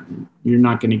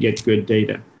not going to get good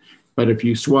data. But if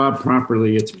you swab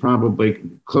properly, it's probably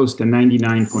close to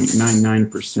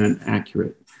 99.99%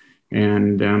 accurate.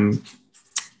 And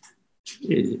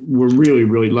we're really,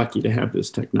 really lucky to have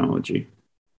this technology.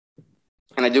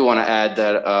 And I do want to add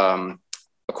that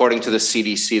according to the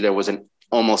CDC, there was an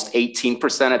almost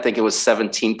 18%, I think it was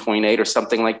 17.8 or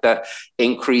something like that,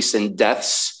 increase in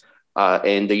deaths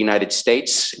in the United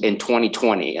States in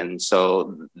 2020. And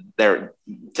so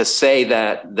to say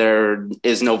that there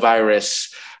is no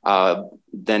virus,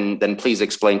 then please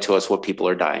explain to us what people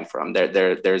are dying from.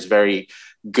 There's very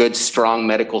good, strong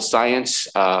medical science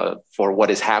for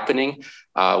what is happening.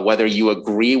 Whether you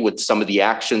agree with some of the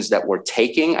actions that we're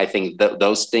taking, I think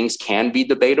those things can be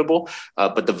debatable.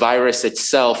 But the virus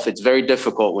itself, it's very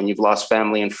difficult when you've lost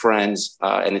family and friends,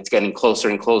 and it's getting closer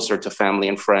and closer to family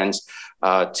and friends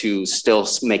to still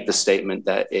make the statement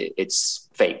that it's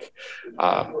fake.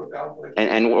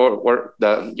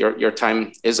 Your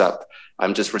time is up.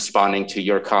 I'm just responding to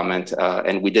your comment,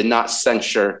 and we did not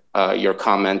censure your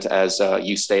comment, as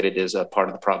you stated is a part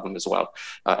of the problem as well.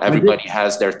 Everybody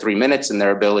has their 3 minutes and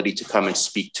their ability to come and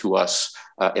speak to us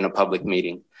in a public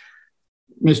meeting.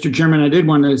 Mr. Chairman, I did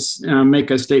want to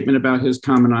make a statement about his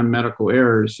comment on medical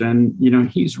errors. And,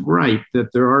 he's right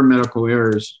that there are medical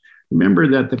errors. Remember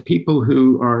that the people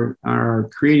who are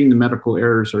creating the medical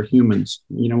errors are humans.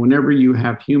 Whenever you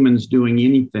have humans doing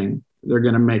anything, they're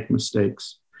going to make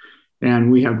mistakes.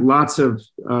 And we have lots of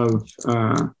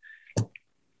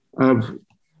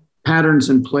patterns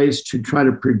in place to try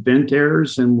to prevent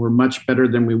errors. And we're much better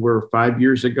than we were 5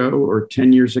 years ago or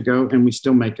 10 years ago. And we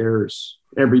still make errors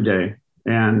every day.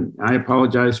 And I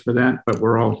apologize for that, but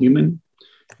we're all human.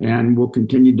 And we'll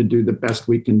continue to do the best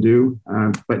we can do.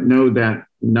 But know that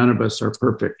none of us are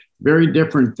perfect. Very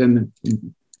different than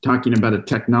talking about a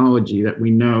technology that we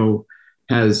know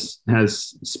has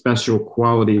special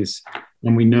qualities.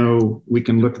 And we know we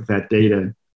can look at that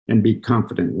data and be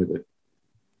confident with it.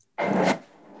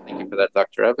 Thank you for that,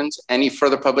 Dr. Evans. Any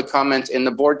further public comment in the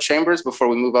board chambers before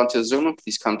we move on to Zoom?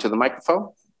 Please come to the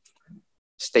microphone.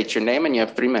 State your name and you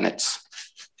have 3 minutes.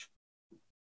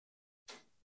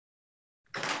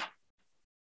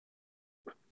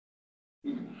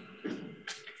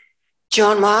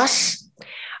 Joan Moss,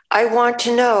 I want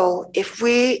to know if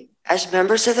we, as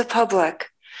members of the public,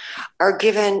 are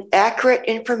given accurate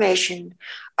information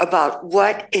about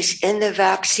what is in the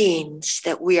vaccines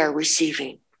that we are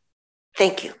receiving.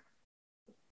 Thank you.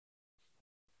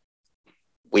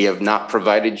 We have not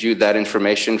provided you that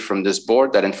information from this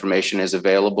board. That information is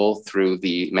available through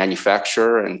the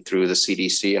manufacturer and through the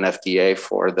CDC and FDA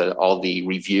for all the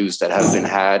reviews that have been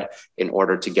had in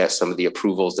order to get some of the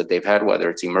approvals that they've had, whether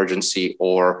it's emergency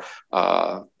or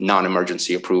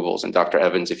non-emergency approvals. And Dr.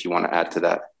 Evans, if you want to add to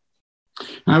that.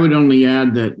 I would only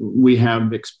add that we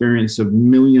have experience of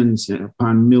millions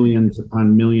upon millions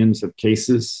upon millions of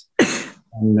cases,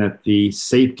 and that the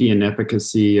safety and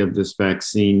efficacy of this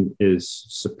vaccine is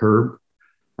superb.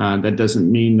 That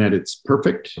doesn't mean that it's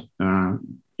perfect.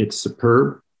 It's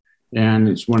superb, and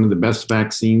it's one of the best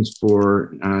vaccines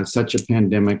for such a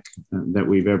pandemic that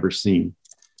we've ever seen.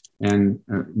 And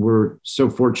we're so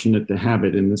fortunate to have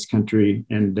it in this country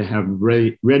and to have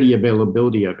ready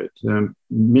availability of it.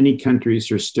 Many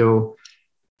countries are still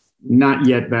not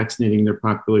yet vaccinating their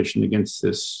population against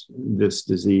this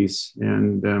disease.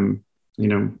 And,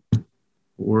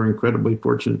 we're incredibly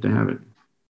fortunate to have it.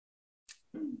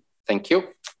 Thank you.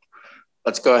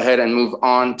 Let's go ahead and move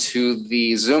on to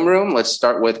the Zoom room. Let's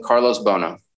start with Carlos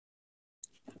Bono.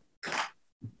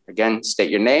 Again,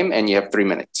 state your name and you have 3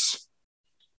 minutes.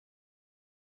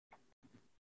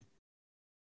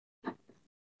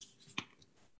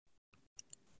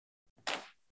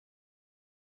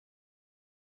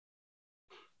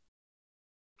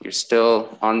 You're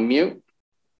still on mute.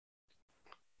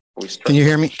 Can you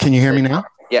hear me? Can you hear me now?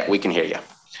 Yeah, we can hear you.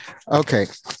 Okay.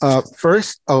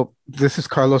 First, this is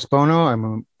Carlos Bono. I'm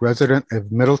a resident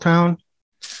of Middletown.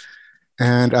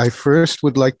 And I first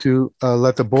would like to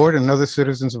let the board and other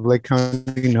citizens of Lake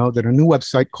County know that a new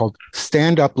website called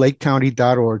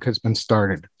standuplakecounty.org has been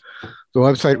started. The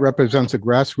website represents a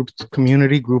grassroots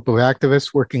community group of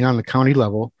activists working on the county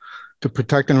level to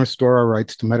protect and restore our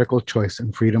rights to medical choice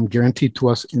and freedom guaranteed to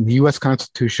us in the U.S.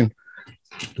 Constitution,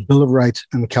 the Bill of Rights,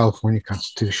 and the California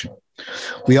Constitution.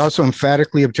 We also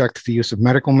emphatically object to the use of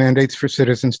medical mandates for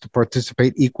citizens to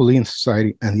participate equally in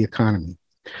society and the economy.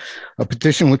 A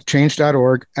petition with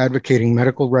change.org advocating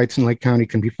medical rights in Lake County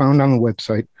can be found on the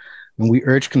website, and we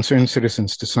urge concerned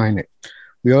citizens to sign it.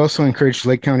 We also encourage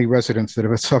Lake County residents that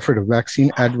have suffered a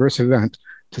vaccine adverse event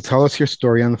to tell us your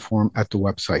story on the form at the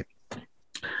website.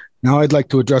 Now I'd like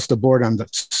to address the board on the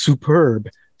superb,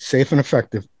 safe, and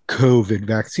effective COVID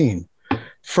vaccine.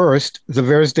 First, the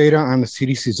VAERS data on the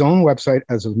CDC's own website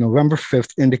as of November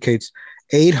 5th indicates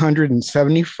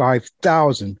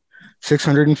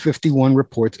 875,651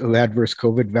 reports of adverse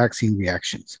COVID vaccine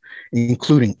reactions,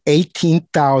 including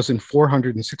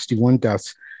 18,461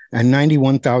 deaths and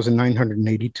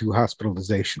 91,982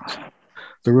 hospitalizations.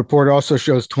 The report also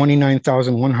shows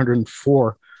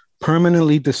 29,104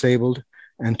 permanently disabled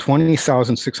and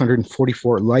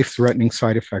 20,644 life-threatening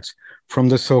side effects from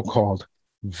the so-called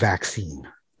vaccine.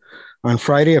 On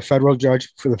Friday, a federal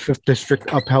judge for the 5th District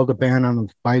upheld a ban on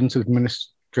Biden's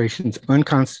administration's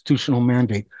unconstitutional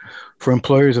mandate for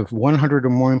employers of 100 or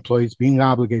more employees being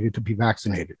obligated to be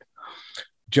vaccinated.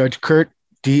 Judge Kurt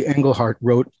D. Engelhardt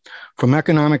wrote, "From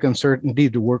economic uncertainty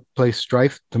to workplace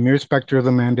strife, the mere specter of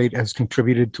the mandate has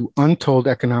contributed to untold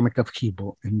economic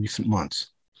upheaval in recent months."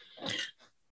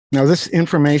 Now, this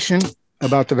information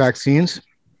about the vaccines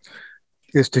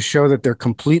is to show that they're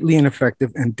completely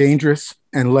ineffective and dangerous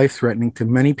and life-threatening to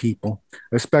many people,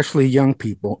 especially young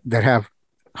people that have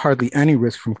hardly any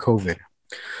risk from COVID.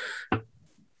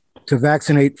 To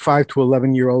vaccinate 5 to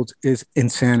 11-year-olds is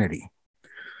insanity.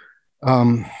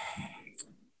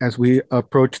 As we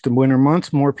approach the winter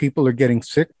months, more people are getting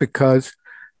sick because,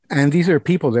 and these are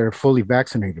people that are fully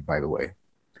vaccinated, by the way.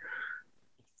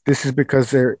 This is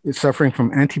because they're suffering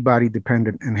from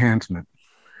antibody-dependent enhancement.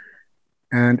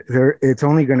 And it's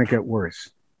only going to get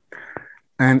worse.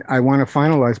 And I want to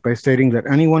finalize by stating that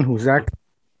anyone who's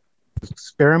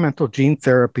experimental gene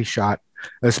therapy shot,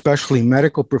 especially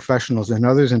medical professionals and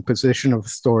others in position of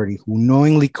authority who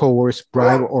knowingly coerce,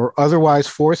 bribe, or otherwise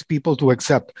force people to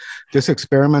accept this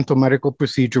experimental medical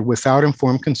procedure without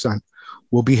informed consent,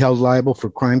 will be held liable for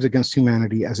crimes against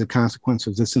humanity as a consequence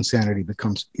of this insanity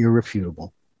becomes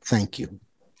irrefutable. Thank you.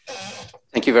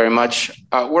 Thank you very much.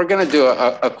 We're going to do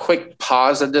a quick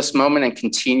pause at this moment and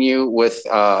continue with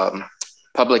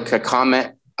public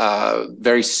comment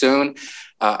very soon.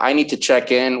 I need to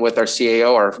check in with our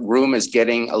CAO. Our room is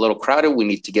getting a little crowded. We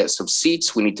need to get some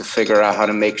seats. We need to figure out how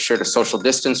to make sure to social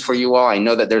distance for you all. I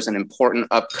know that there's an important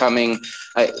upcoming,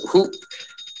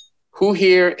 who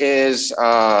here is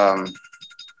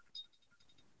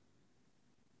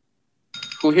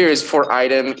for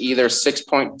item either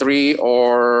 6.3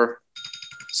 or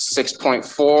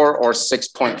 6.4 or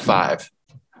 6.5?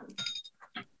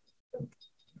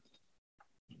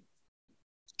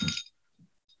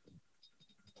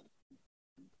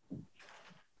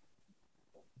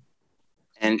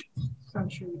 And so I'm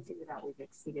sure you figured out we've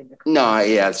exceeded the crowd. No,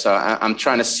 yeah. So I'm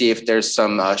trying to see if there's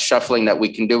some shuffling that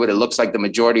we can do it. It looks like the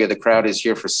majority of the crowd is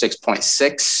here for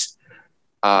 6.6.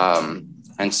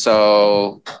 And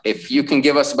so if you can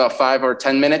give us about 5 or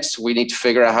 10 minutes, we need to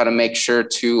figure out how to make sure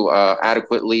to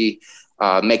adequately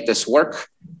make this work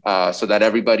so that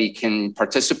everybody can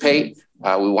participate.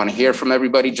 We want to hear from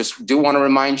everybody. Just do want to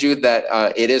remind you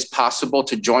that it is possible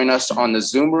to join us on the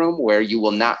Zoom room where you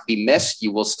will not be missed.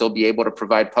 You will still be able to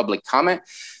provide public comment.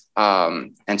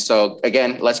 And so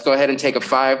again, let's go ahead and take a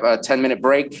 10-minute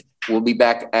break. We'll be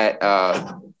back at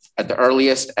the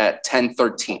earliest at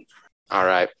 10:13. All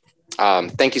right.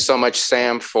 Thank you so much,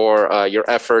 Sam, for your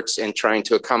efforts in trying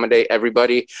to accommodate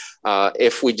everybody.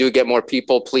 If we do get more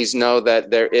people, please know that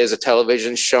there is a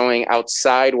television showing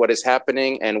outside what is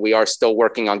happening, and we are still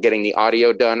working on getting the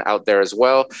audio done out there as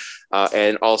well.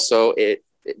 And also,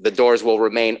 the doors will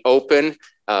remain open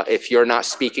If you're not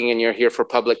speaking and you're here for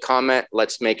public comment,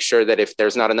 let's make sure that if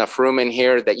there's not enough room in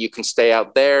here, that you can stay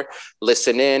out there,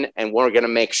 listen in, and we're going to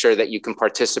make sure that you can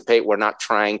participate. We're not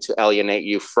trying to alienate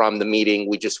you from the meeting.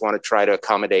 We just want to try to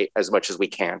accommodate as much as we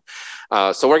can.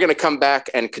 So we're going to come back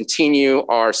and continue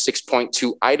our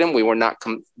 6.2 item. We were not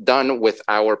done with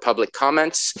our public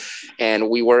comments, and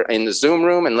we were in the Zoom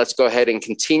room, and let's go ahead and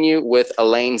continue with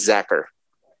Elaine Zacher.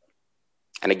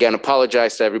 And again,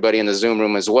 apologize to everybody in the Zoom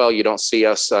room as well. You don't see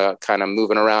us kind of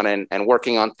moving around and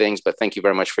working on things, but thank you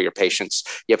very much for your patience.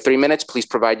 You have 3 minutes. Please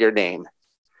provide your name.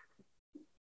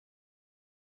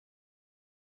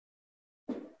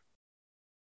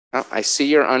 Oh, I see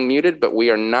you're unmuted, but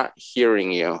we are not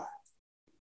hearing you.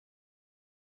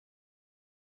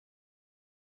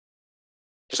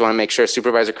 Just want to make sure,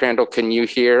 Supervisor Crandall, can you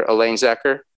hear Elaine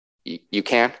Zacher? You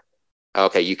can?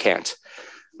 Okay, you can't.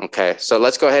 Okay, so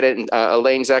let's go ahead and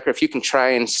Elaine Zacher, if you can try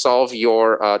and solve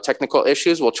your technical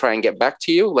issues, we'll try and get back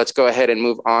to you. Let's go ahead and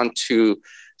move on to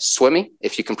swimming.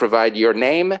 If you can provide your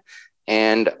name,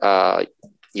 and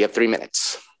you have 3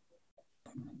 minutes.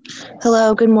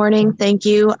 Hello, good morning. Thank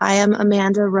you. I am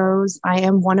Amanda Rose. I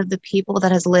am one of the people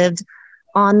that has lived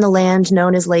on the land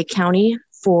known as Lake County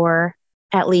for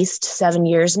at least 7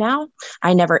 years now.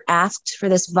 I never asked for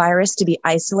this virus to be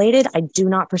isolated. I do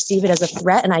not perceive it as a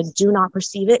threat, and I do not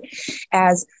perceive it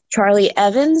as Charlie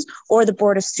Evans or the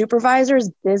Board of Supervisors'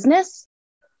 business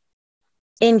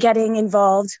in getting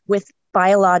involved with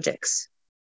biologics.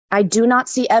 I do not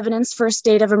see evidence for a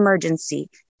state of emergency.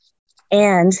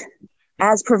 And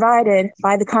as provided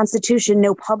by the Constitution,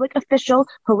 no public official,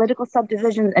 political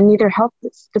subdivisions, and neither health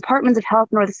departments of health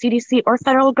nor the CDC or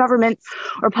federal government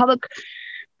or public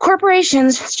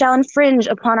corporations shall infringe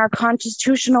upon our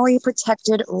constitutionally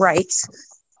protected rights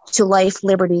to life,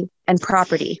 liberty, and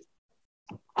property.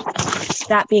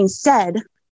 That being said,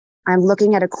 I'm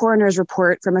looking at a coroner's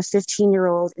report from a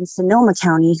 15-year-old in Sonoma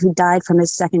County who died from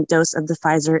his second dose of the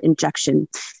Pfizer injection.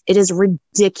 It is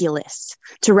ridiculous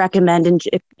to recommend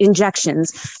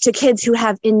injections to kids who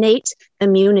have innate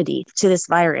immunity to this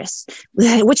virus,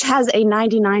 which has a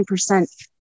 99%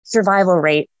 survival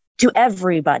rate to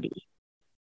everybody.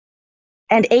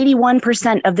 And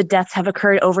 81% of the deaths have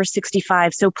occurred over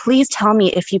 65. So please tell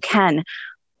me, if you can,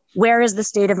 where is the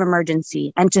state of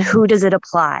emergency and to who does it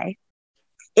apply?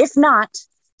 If not,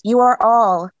 you are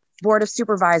all Board of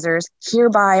Supervisors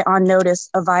hereby on notice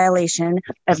of violation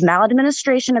of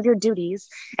maladministration of your duties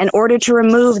in order to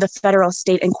remove the federal,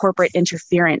 state, and corporate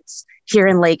interference here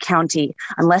in Lake County,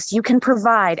 unless you can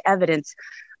provide evidence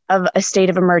of a state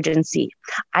of emergency.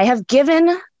 I have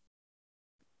given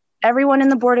everyone in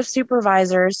the Board of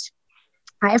Supervisors,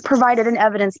 I have provided an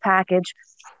evidence package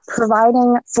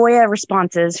providing FOIA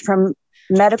responses from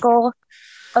medical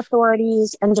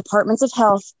authorities and departments of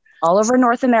health all over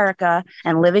North America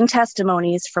and living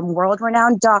testimonies from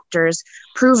world-renowned doctors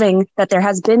proving that there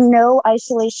has been no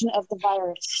isolation of the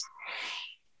virus.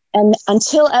 And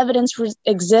until evidence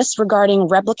exists regarding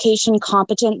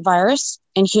replication-competent virus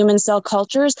in human cell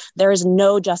cultures, there is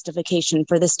no justification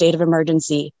for the state of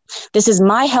emergency. This is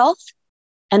my health,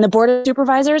 and the Board of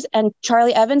Supervisors and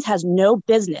Charlie Evans has no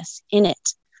business in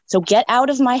it. So get out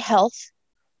of my health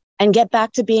and get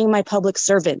back to being my public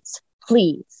servants,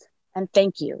 please, and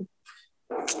thank you.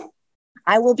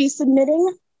 I will be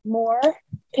submitting more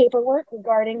paperwork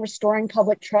regarding restoring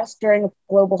public trust during a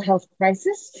global health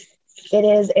crisis. It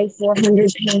is a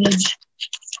 400-page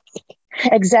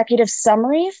executive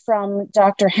summary from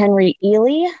Dr. Henry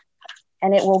Ely,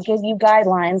 and it will give you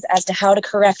guidelines as to how to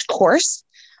correct course.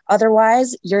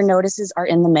 Otherwise, your notices are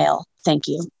in the mail. Thank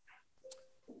you.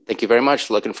 Thank you very much.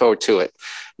 Looking forward to it.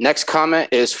 Next comment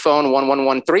is phone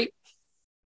 1113.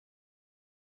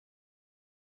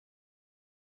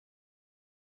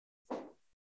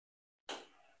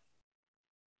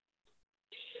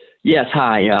 Yes,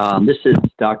 hi. This is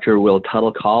Dr. Will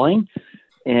Tuttle calling,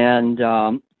 and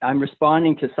I'm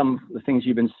responding to some of the things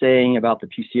you've been saying about the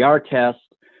PCR test.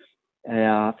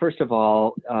 First of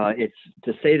all, it's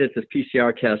to say that the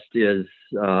PCR test is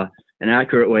an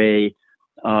accurate way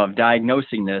of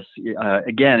diagnosing this.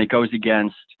 Again, it goes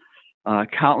against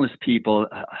countless people,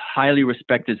 highly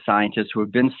respected scientists who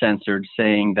have been censored,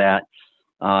 saying that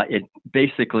it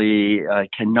basically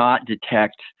cannot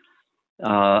detect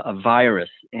a virus,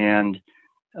 and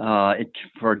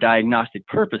for diagnostic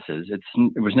purposes.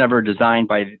 It was never designed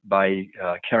by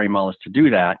Kary Mullis to do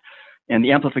that, and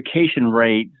the amplification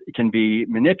rate can be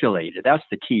manipulated. That's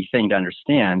the key thing to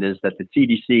understand, is that the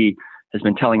CDC has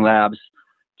been telling labs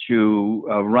to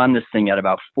run this thing at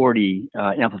about 40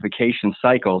 amplification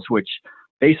cycles, which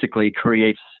basically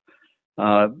creates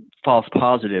false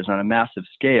positives on a massive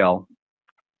scale.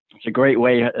 It's a great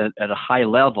way at a high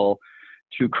level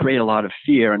to create a lot of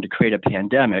fear and to create a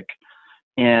pandemic.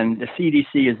 And the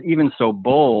CDC is even so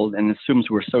bold and assumes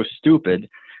we're so stupid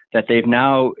that they've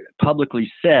now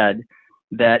publicly said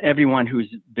that everyone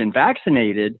who's been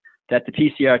vaccinated, that the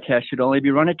PCR test should only be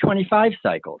run at 25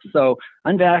 cycles. So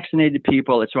unvaccinated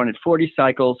people, it's run at 40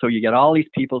 cycles. So you get all these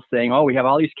people saying, oh, we have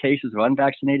all these cases of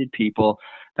unvaccinated people.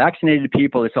 Vaccinated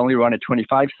people, it's only run at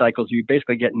 25 cycles. You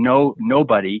basically get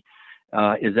nobody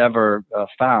is ever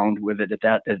found with it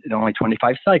at only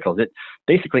 25 cycles. It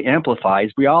basically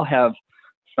amplifies. We all have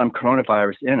some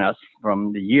coronavirus in us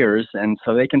from the years, and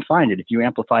so they can find it. If you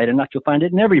amplify it enough, you'll find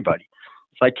it in everybody.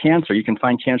 It's like cancer. You can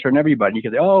find cancer in everybody. You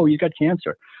can say, oh, you got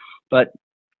cancer. But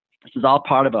this is all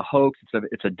part of a hoax.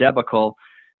 It's a debacle,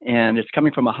 and it's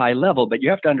coming from a high level. But you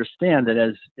have to understand that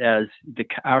as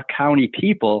our county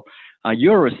people,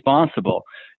 you're responsible.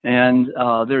 And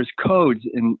there's codes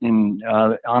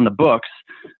on the books,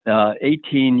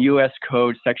 18 U.S.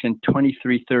 Code Section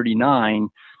 2339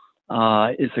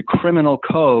 is a criminal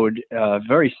code,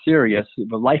 very serious,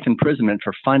 life imprisonment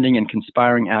for funding and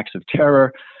conspiring acts of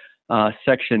terror.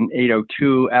 Section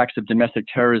 802, acts of domestic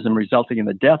terrorism resulting in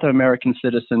the death of American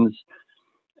citizens.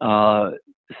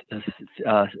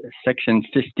 Section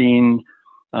 15,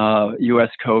 U.S.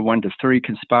 Code 1 to 3,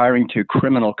 conspiring to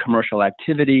criminal commercial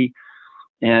activity.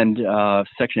 And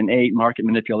Section 8, market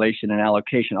manipulation and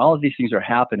allocation. All of these things are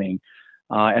happening.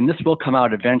 And this will come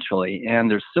out eventually. And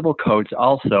there's civil codes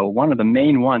also. One of the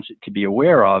main ones to be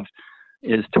aware of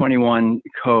is 21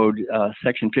 Code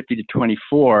Section 50 to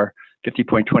 24,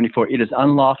 50.24. It is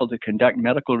unlawful to conduct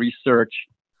medical research,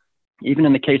 even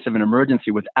in the case of an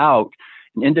emergency, without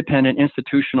an independent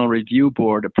institutional review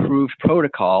board approved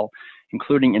protocol,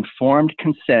 including informed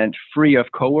consent free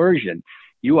of coercion.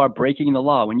 You are breaking the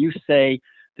law. When you say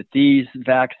that these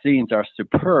vaccines are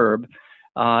superb,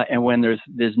 and when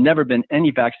there's never been any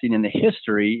vaccine in the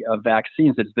history of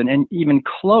vaccines that's been even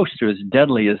close to as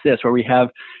deadly as this, where we have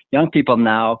young people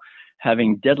now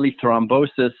having deadly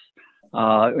thrombosis,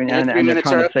 and they're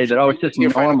trying to say that, oh, it's just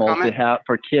normal to have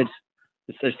for kids.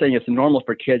 They're saying it's normal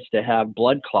for kids to have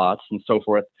blood clots and so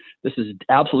forth. This is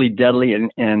absolutely deadly,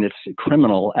 and it's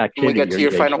criminal activity. Can we get to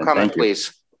your final comment,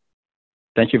 please?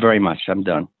 Thank you very much. I'm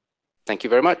done. Thank you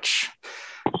very much.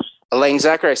 Elaine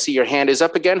Zacher, I see your hand is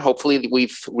up again. Hopefully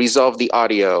we've resolved the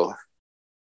audio.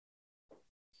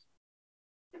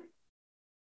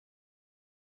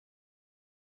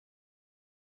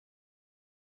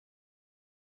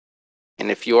 And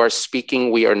if you are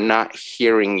speaking, we are not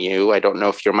hearing you. I don't know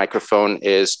if your microphone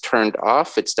is turned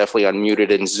off. It's definitely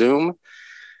unmuted in Zoom.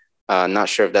 Not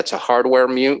sure if that's a hardware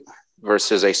mute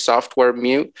versus a software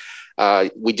mute.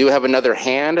 We do have another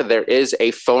hand. There is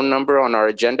a phone number on our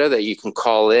agenda that you can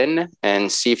call in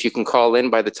and see if you can call in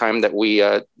by the time that we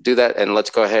do that. And let's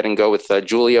go ahead and go with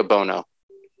Julia Bono.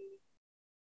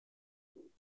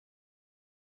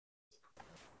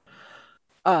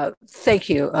 Thank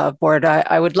you, Board.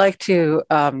 I would like to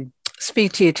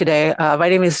speak to you today. My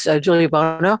name is Julia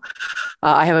Bono.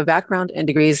 I have a background and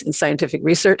degrees in scientific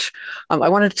research. I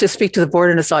wanted to speak to the board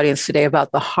and its audience today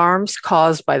about the harms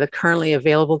caused by the currently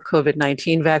available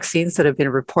COVID-19 vaccines that have been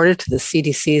reported to the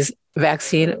CDC's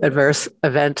Vaccine Adverse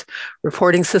Event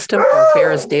Reporting System, or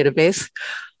VAERS database.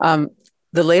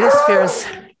 The latest VAERS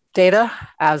data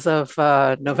as of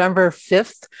November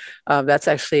 5th, that's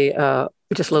actually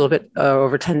just a little bit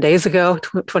over 10 days ago,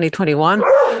 2021,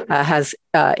 has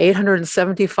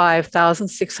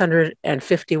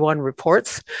 875,651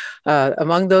 reports.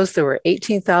 Among those, there were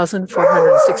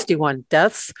 18,461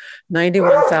 deaths,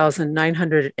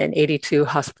 91,982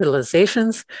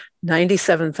 hospitalizations,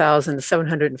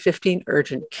 97,715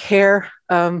 urgent care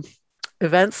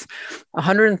events,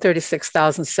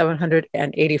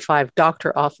 136,785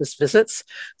 doctor office visits,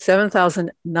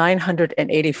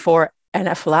 7,984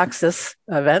 anaphylaxis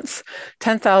events,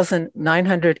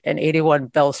 10,981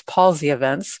 Bell's palsy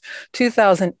events,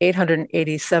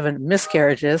 2,887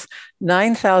 miscarriages,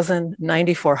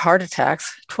 9,094 heart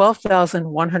attacks,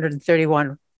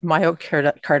 12,131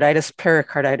 myocarditis,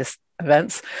 pericarditis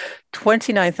events,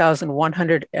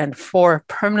 29,104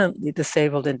 permanently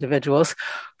disabled individuals,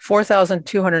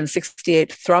 4,268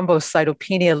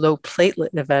 thrombocytopenia low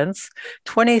platelet events,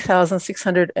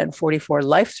 20,644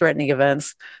 life-threatening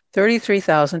events,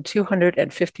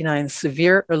 33,259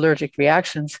 severe allergic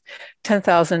reactions,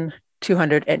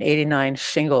 10,289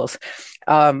 shingles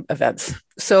events.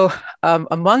 So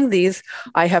among these,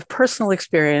 I have personal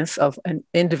experience of an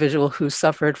individual who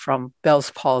suffered from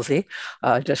Bell's palsy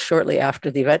just shortly after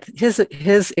the event.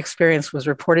 His experience was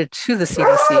reported to the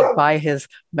CDC by his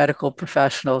medical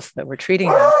professionals that were treating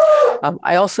him.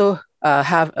 I also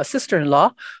have a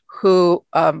sister-in-law who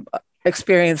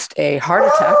experienced a heart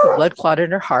attack, a blood clot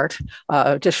in her heart,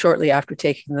 just shortly after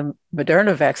taking the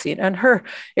Moderna vaccine. And her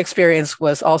experience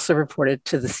was also reported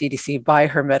to the CDC by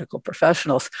her medical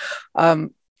professionals.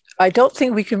 I don't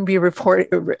think we can be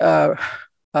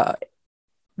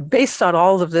based on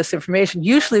all of this information.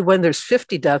 Usually when there's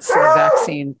 50 deaths in a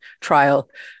vaccine trial,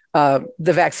 the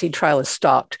vaccine trial is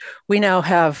stopped. We now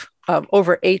have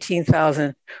over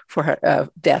 18,000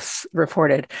 deaths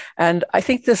reported. And I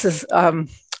think this is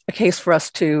a case for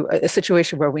us a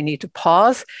situation where we need to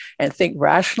pause and think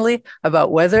rationally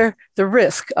about whether the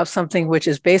risk of something which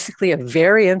is basically a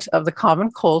variant of the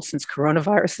common cold, since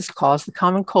coronavirus has caused the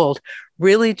common cold,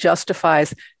 really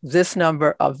justifies this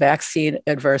number of vaccine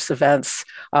adverse events.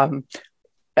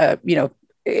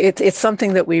 It's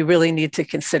something that we really need to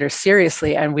consider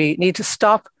seriously, and we need to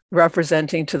stop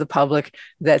representing to the public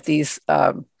that these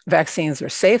vaccines are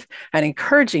safe and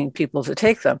encouraging people to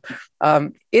take them.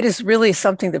 It is really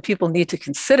something that people need to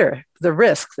consider, the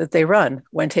risk that they run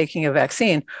when taking a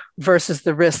vaccine versus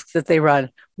the risk that they run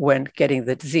when getting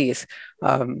the disease.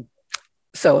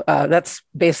 So that's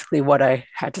basically what I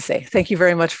had to say. Thank you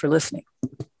very much for listening.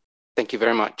 Thank you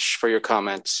very much for your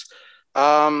comments.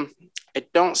 I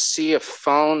don't see a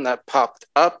phone that popped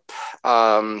up.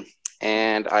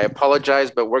 And I apologize,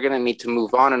 but we're going to need to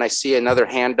move on. And I see another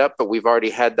hand up, but we've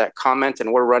already had that comment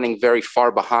and we're running very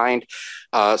far behind.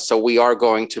 So we are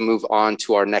going to move on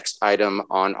to our next item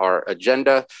on our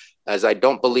agenda. As I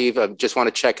don't believe, I just want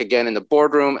to check again in the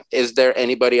boardroom. Is there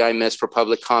anybody I missed for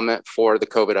public comment for the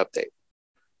COVID update?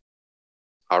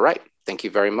 All right, thank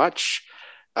you very much.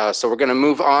 So we're going to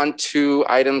move on to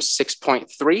item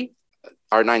 6.3.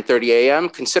 Our 9:30 a.m.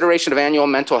 Consideration of Annual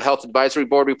Mental Health Advisory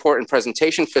Board Report and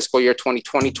Presentation, Fiscal Year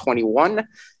 2020-21,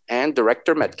 and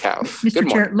Director Metcalf. Mr.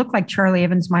 Chair, it looked like Charlie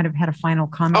Evans might have had a final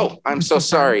comment. Oh, I'm so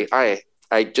sorry.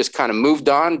 I just kind of moved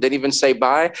on, didn't even say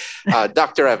bye.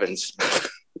 Dr. Evans.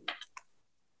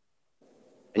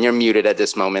 And you're muted at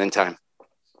this moment in time.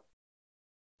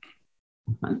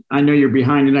 I know you're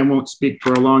behind and I won't speak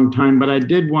for a long time, but I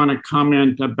did want to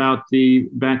comment about the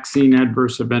vaccine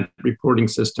adverse event reporting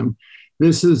system.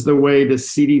 This is the way the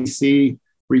CDC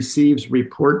receives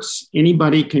reports.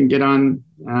 Anybody can get on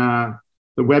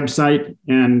the website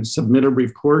and submit a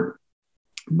report.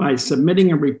 By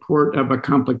submitting a report of a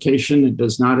complication, it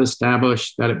does not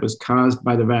establish that it was caused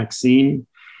by the vaccine.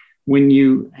 When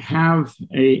you have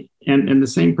and the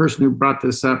same person who brought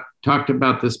this up talked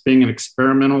about this being an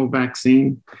experimental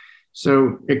vaccine.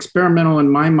 So experimental in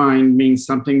my mind means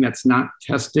something that's not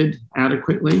tested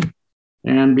adequately.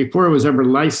 And before it was ever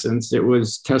licensed, it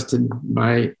was tested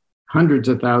by hundreds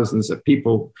of thousands of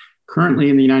people. Currently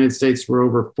in the United States, we're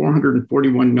over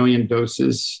 441 million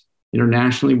doses.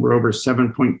 Internationally, we're over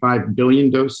 7.5 billion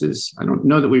doses. I don't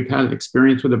know that we've had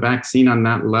experience with a vaccine on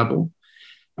that level.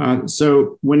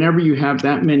 So whenever you have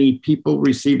that many people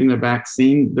receiving the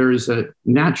vaccine, there's a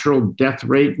natural death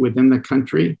rate within the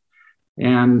country.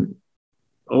 And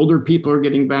older people are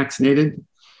getting vaccinated.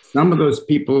 Some of those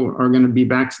people are going to be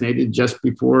vaccinated just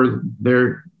before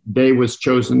their day was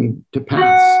chosen to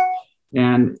pass.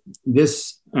 And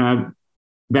this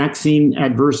vaccine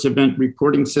adverse event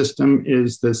reporting system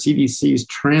is the CDC's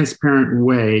transparent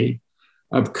way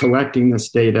of collecting this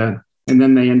data, and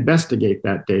then they investigate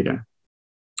that data.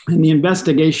 And the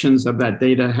investigations of that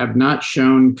data have not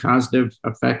shown causative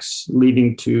effects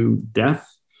leading to death.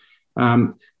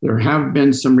 There have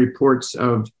been some reports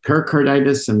of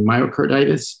pericarditis and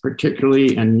myocarditis,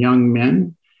 particularly in young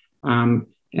men. And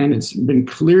it's been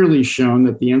clearly shown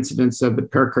that the incidence of the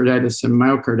pericarditis and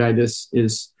myocarditis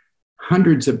is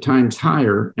hundreds of times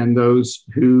higher in those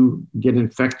who get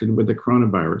infected with the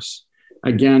coronavirus.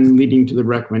 Again, leading to the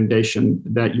recommendation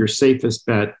that your safest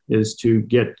bet is to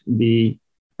get the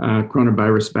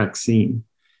coronavirus vaccine.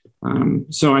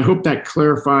 So I hope that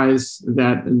clarifies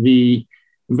that the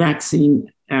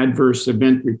vaccine adverse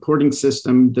event reporting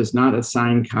system does not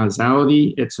assign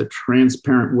causality. It's a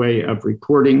transparent way of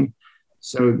reporting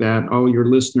so that all your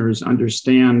listeners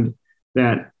understand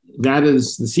that that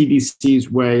is the CDC's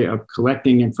way of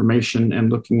collecting information and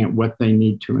looking at what they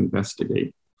need to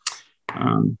investigate.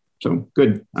 So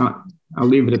good. I'll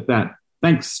leave it at that.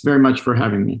 Thanks very much for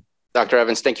having me. Dr.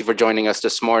 Evans, thank you for joining us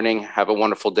this morning. Have a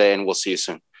wonderful day and we'll see you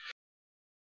soon.